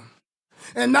evil.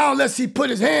 And now lest he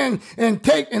put his hand and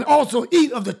take and also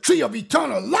eat of the tree of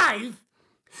eternal life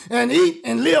and eat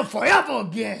and live forever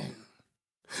again.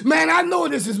 Man, I know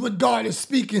this is what God is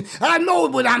speaking. I know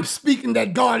what I'm speaking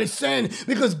that God is saying,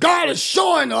 because God is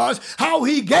showing us how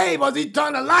he gave us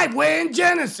eternal life way in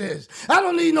Genesis. I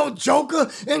don't need no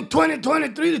joker in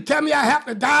 2023 to tell me I have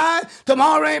to die.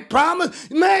 Tomorrow ain't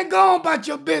promised. Man, go on about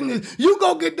your business. You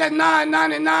go get that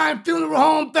 $9.99 funeral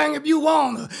home thing if you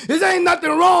want to. There ain't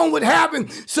nothing wrong with having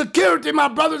security, my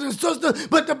brothers and sisters,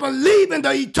 but to believe in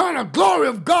the eternal glory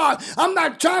of God. I'm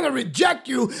not trying to reject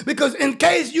you, because in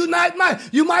case you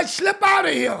might slip out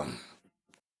of here. I'm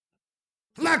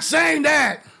not saying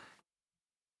that.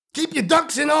 Keep your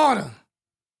ducks in order.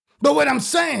 But what I'm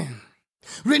saying,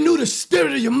 renew the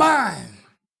spirit of your mind.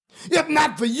 If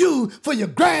not for you, for your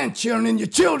grandchildren and your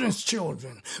children's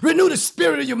children. Renew the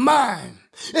spirit of your mind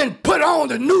and put on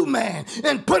the new man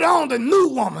and put on the new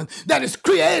woman that is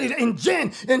created in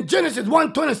Genesis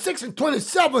 1:26 and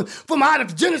 27 from out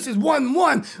of Genesis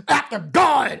 1:1 after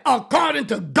God, according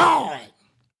to God.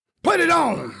 Put it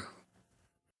on.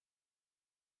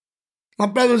 My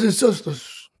brothers and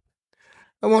sisters,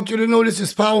 I want you to know this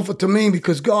is powerful to me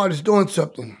because God is doing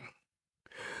something.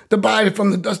 The body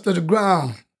from the dust of the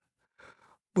ground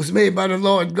was made by the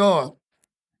Lord God.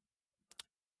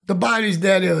 The bodies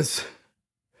that is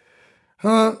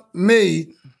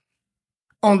made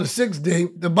on the sixth day,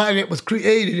 the body that was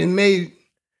created and made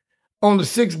on the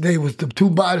sixth day was the two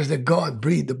bodies that God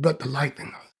breathed the breath of life in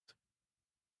us.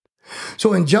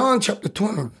 So in John chapter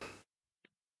 20,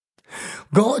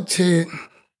 God said,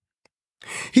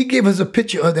 he gave us a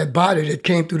picture of that body that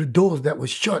came through the doors that was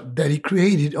shut, that he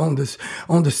created on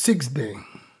the sixth day.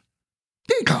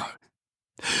 Dear God.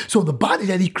 So the body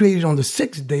that he created on the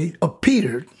sixth day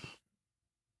appeared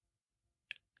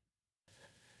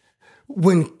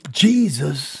when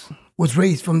Jesus was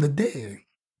raised from the dead.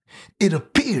 It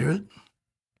appeared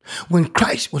when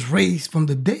Christ was raised from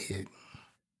the dead.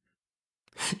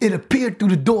 It appeared through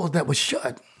the doors that were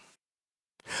shut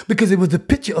because it was a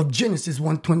picture of Genesis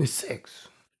 1:26.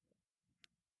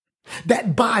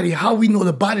 That body, how we know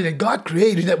the body that God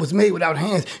created that was made without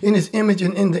hands in his image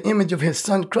and in the image of his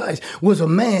son Christ was a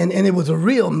man, and it was a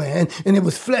real man, and it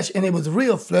was flesh, and it was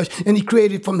real flesh, and he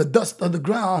created from the dust of the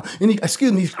ground, and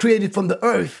he's created from the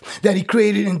earth that he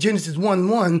created in Genesis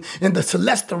 1:1, and the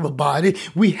celestial body,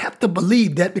 we have to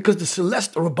believe that because the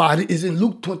celestial body is in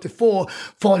Luke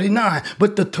 24:49,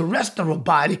 but the terrestrial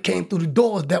body came through the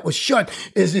doors that was shut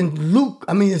is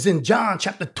in John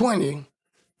chapter 20,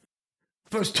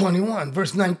 verse 21,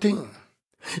 verse 19.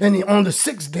 And on the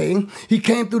sixth day, he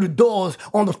came through the doors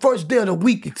on the first day of the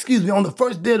week,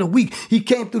 he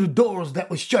came through the doors that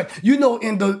was shut. You know,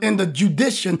 in the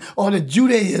Judaism or the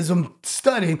Judaism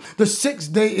study, the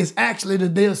sixth day is actually the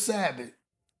day of Sabbath.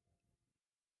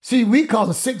 See, we call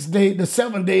the sixth day, the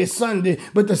seventh day is Sunday,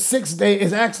 but the sixth day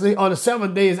is actually, or the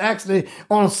seventh day is actually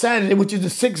on Saturday, which is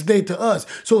the sixth day to us.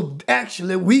 So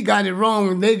actually, we got it wrong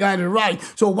and they got it right.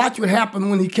 So watch what happened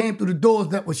when he came through the doors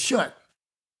that was shut.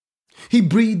 He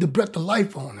breathed the breath of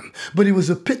life on him, but it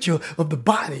was a picture of the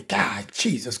body. God,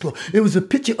 Jesus, it was a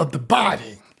picture of the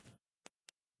body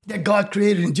that God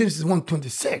created in Genesis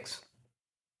 1:26.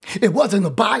 It wasn't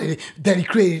the body that he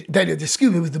created,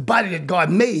 it was the body that God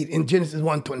made in Genesis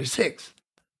 1:26.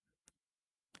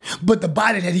 But the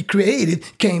body that he created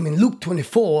came in Luke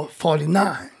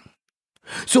 24:49.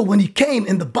 So when he came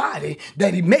in the body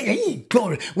that he made,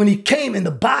 when he came in the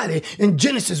body in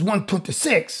Genesis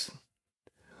 1:26,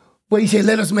 where he said,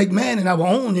 let us make man in our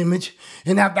own image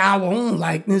and after our own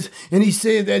likeness. And he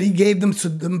said that he gave them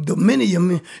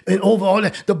dominion and over all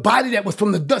that. The body that was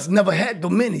from the dust never had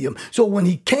dominion. So when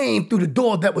he came through the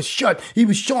door that was shut, he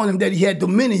was showing them that he had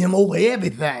dominion over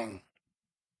everything,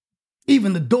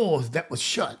 even the doors that was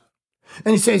shut.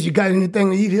 And he says, you got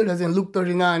anything to eat here? That's in Luke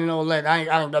 39 and all that. I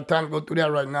ain't got time to go through that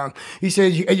right now. He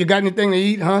says, you got anything to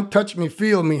eat, huh? Touch me,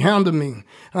 feel me, handle me,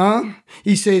 huh?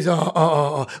 He says,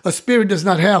 a spirit does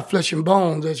not have flesh and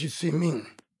bones as you see me.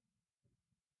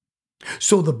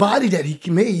 So the body that he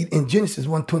made in Genesis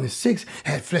 1:26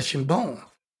 had flesh and bone.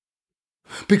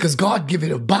 Because God give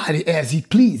it a body as he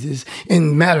pleases.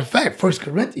 In matter of fact, 1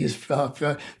 Corinthians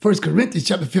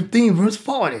chapter 15, verse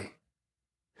 40.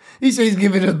 He says he's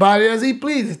giving his body as he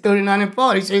pleases, 39 and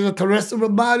 40. He says a terrestrial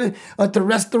body,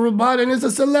 and it's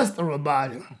a celestial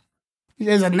body. He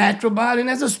says a natural body and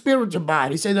there's a spiritual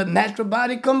body. He says the natural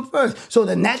body comes first. So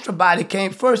the natural body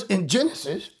came first in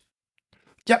Genesis,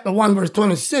 chapter 1, verse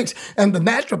 26, and the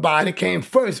natural body came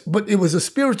first, but it was a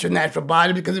spiritual natural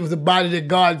body because it was a body that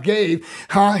God gave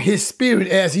his spirit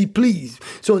as he pleased.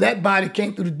 So that body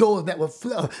came through the doors that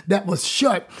was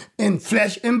shut in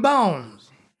flesh and bones.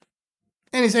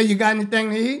 And he said, you got anything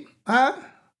to eat? Huh?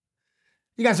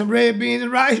 You got some red beans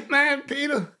and rice, man,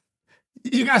 Peter?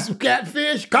 You got some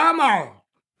catfish? Come on.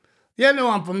 You know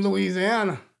I'm from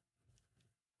Louisiana.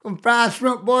 Some fried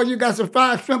shrimp, boy. You got some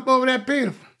fried shrimp over there,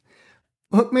 Peter?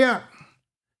 Hook me up.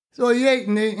 So he ate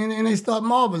and they start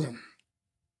marveling.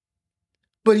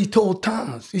 But he told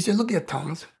Thomas, he said, look here,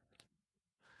 Thomas.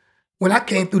 When I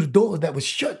came through the doors that was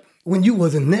shut, when you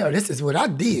wasn't there, this is what I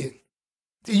did.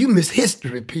 See, you miss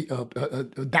history,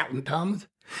 Doubting Thomas.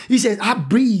 He says, I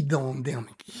breathed on them.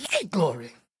 Yay,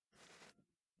 glory.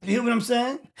 You hear what I'm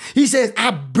saying? He says, I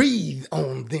breathed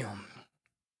on them.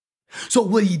 So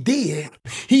what he did,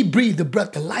 he breathed the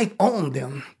breath of life on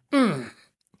them.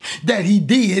 that he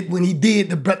did when he did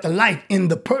the breath of life in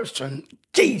the person,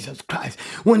 Jesus Christ.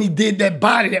 When he did that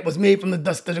body that was made from the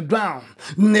dust of the ground,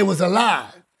 and it was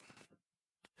alive.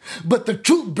 But the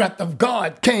true breath of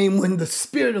God came when the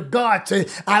Spirit of God said,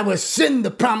 I will send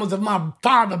the promise of my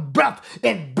Father's breath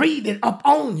and breathe it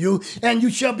upon you, and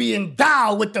you shall be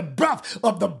endowed with the breath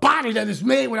of the body that is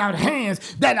made without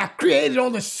hands that I created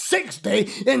on the sixth day,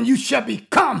 and you shall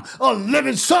become a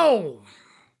living soul.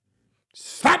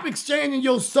 Stop exchanging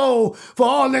your soul for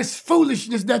all this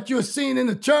foolishness that you're seeing in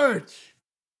the church.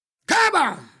 Come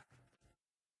on.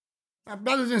 My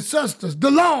brothers and sisters, the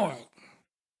Lord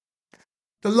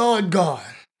God,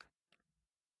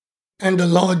 and the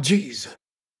Lord Jesus.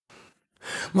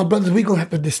 My brothers, we're going to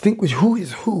have to distinguish who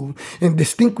is who and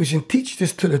distinguish and teach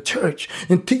this to the church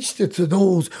and teach this to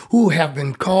those who have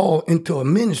been called into a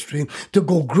ministry to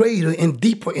go greater and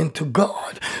deeper into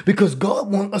God. Because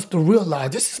God wants us to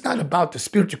realize this is not about the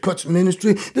spiritual cuts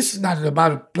ministry. This is not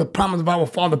about the Promise of Our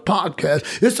Father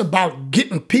podcast. It's about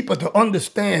getting people to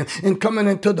understand and coming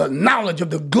into the knowledge of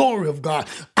the glory of God.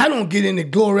 I don't get any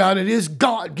glory out of this.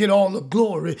 God get all the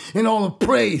glory and all the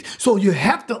praise. So you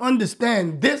have to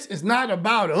understand this is not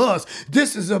about us.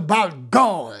 This is about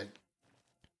God.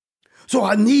 So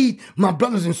I need my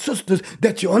brothers and sisters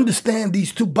that you understand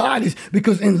these two bodies,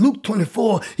 because in Luke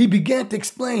 24, he began to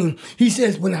explain. He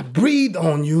says, when I breathe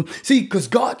on you, see, because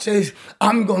God says,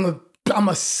 I'm going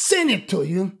to send it to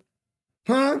you.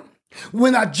 Huh?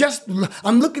 When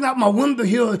I'm looking out my window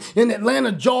here in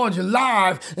Atlanta, Georgia,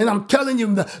 live, and I'm telling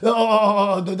you the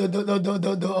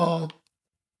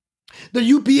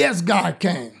UPS guy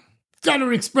came,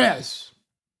 Federal Express.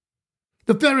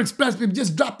 The Federal Express people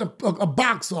just dropped a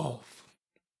box off.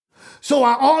 So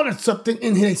I ordered something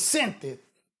and they sent it.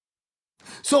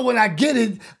 So when I get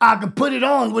it, I can put it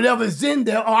on whatever's in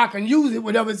there, or I can use it,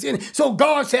 whatever's in it. So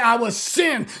God said, I will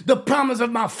send the promise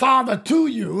of my Father to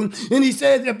you. And he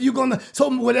says, if you're going to, so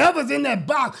whatever's in that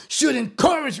box should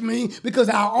encourage me, because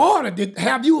I ordered it.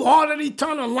 Have you ordered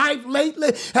eternal life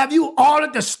lately? Have you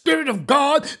ordered the Spirit of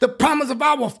God, the promise of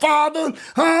our Father?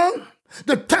 Huh?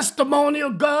 The testimony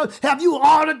of God? Have you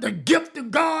ordered the gift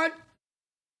of God?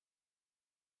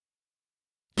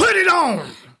 Put it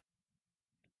on.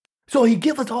 So he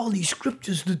gives us all these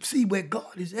scriptures to see where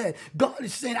God is at. God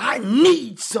is saying, I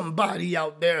need somebody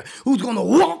out there who's going to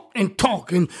walk and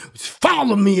talk and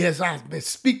follow me as I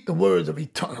speak the words of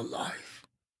eternal life.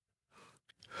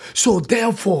 So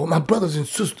therefore, my brothers and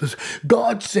sisters,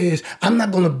 God says, I'm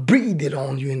not going to breathe it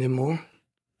on you anymore.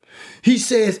 He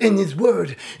says in his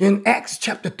word, in Acts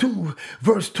chapter 2,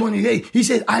 verse 28, he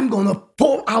says, I'm going to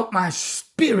pour out my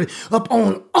Spirit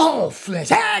upon all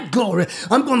flesh. Ah, glory.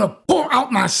 I'm going to pour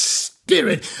out my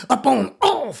Spirit upon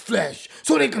all flesh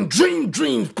so they can dream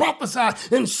dreams,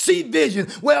 prophesy, and see vision.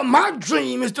 Well, my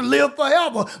dream is to live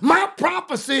forever. My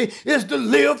prophecy is to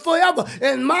live forever.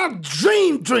 And my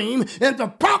dream and to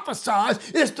prophesy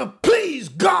is to please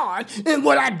God in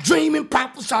what I dream and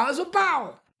prophesy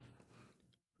about.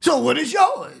 So what is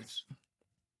yours?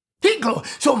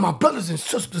 So my brothers and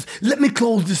sisters, let me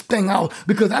close this thing out,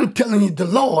 because I'm telling you, the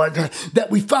Lord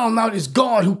that we found out is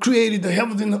God who created the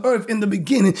heavens and the earth in the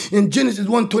beginning in Genesis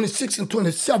 1:26 and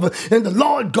 27. And the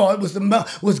Lord God was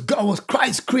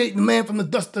Christ creating the man from the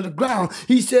dust of the ground.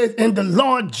 He says, and the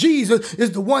Lord Jesus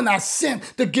is the one I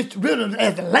sent to get rid of,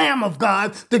 as the Lamb of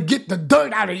God, to get the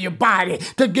dirt out of your body,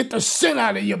 to get the sin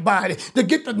out of your body, to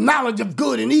get the knowledge of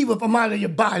good and evil from out of your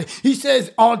body. He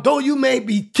says, although you may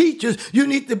be teachers, you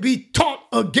need to be taught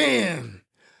again.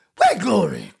 Wait,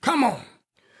 glory. Come on.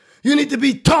 You need to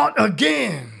be taught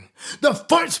again. The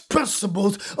first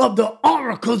principles of the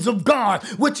oracles of God,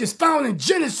 which is found in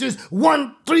Genesis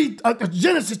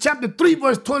chapter 3,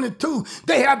 verse 22.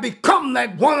 They have become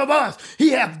like one of us.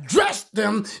 He have dressed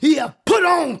them. He have put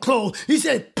on clothes. He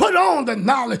said, put on the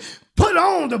knowledge. Put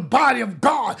on the body of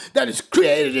God that is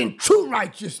created in true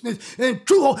righteousness and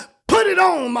true hope. Put it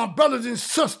on, my brothers and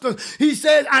sisters. He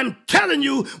said, I'm telling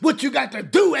you what you got to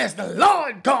do as the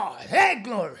Lord God. Hey,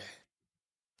 glory.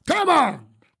 Come on.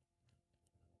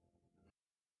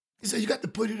 He said, you got to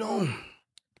put it on.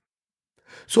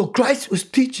 So Christ was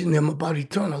teaching them about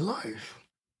eternal life.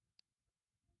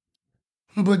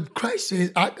 But Christ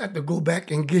says, I got to go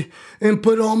back and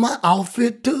put on my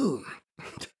outfit too.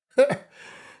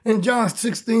 In John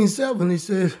 16:7, he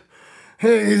says,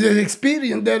 hey, is it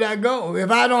expedient that I go? If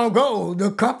I don't go,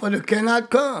 the Comforter cannot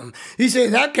come. He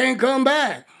says, I can't come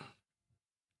back.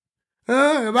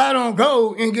 If I don't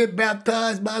go and get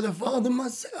baptized by the Father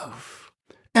myself.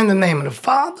 In the name of the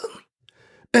Father,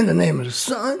 in the name of the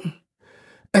Son,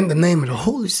 in the name of the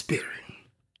Holy Spirit.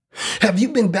 Have you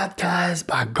been baptized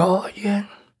by God yet?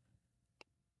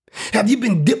 Have you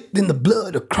been dipped in the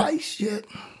blood of Christ yet?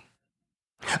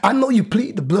 I know you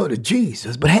plead the blood of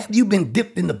Jesus, but have you been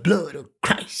dipped in the blood of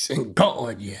Christ and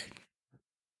God yet?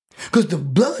 Because the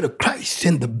blood of Christ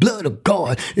and the blood of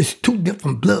God is two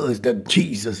different bloods than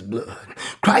Jesus' blood.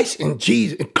 Christ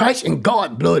and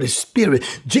God blood is spirit.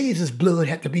 Jesus' blood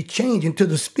had to be changed into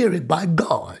the spirit by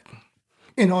God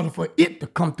in order for it to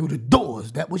come through the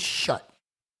doors that was shut.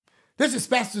 This is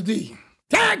Pastor D.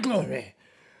 God glory.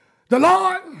 The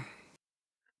Lord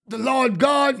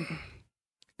God,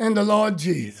 and the Lord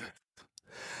Jesus.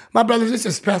 My brothers, this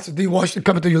is Pastor D. Washington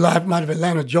coming to you live from out of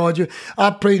Atlanta, Georgia.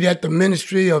 I pray that the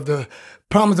ministry of the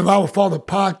Promise of Our Father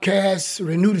podcast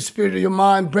renew the spirit of your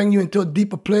mind, bring you into a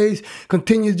deeper place.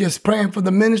 Continue just praying for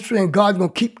the ministry, and God's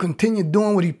going to continue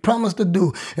doing what he promised to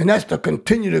do, and that's to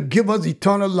continue to give us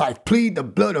eternal life. Plead the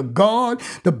blood of God,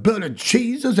 the blood of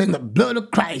Jesus, and the blood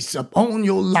of Christ upon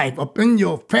your life, up in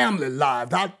your family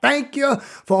lives. I thank you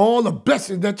for all the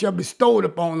blessings that you have bestowed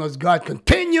upon us, God.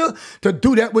 Continue to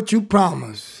do that which you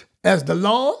promised. As the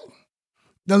Lord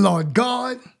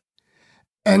God,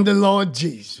 and the Lord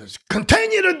Jesus.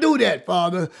 Continue to do that,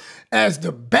 Father, as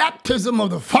the baptism of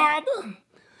the Father,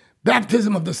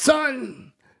 baptism of the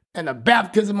Son, and the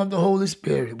baptism of the Holy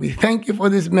Spirit. We thank you for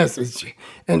this message.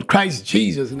 In Christ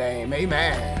Jesus' name,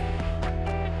 amen.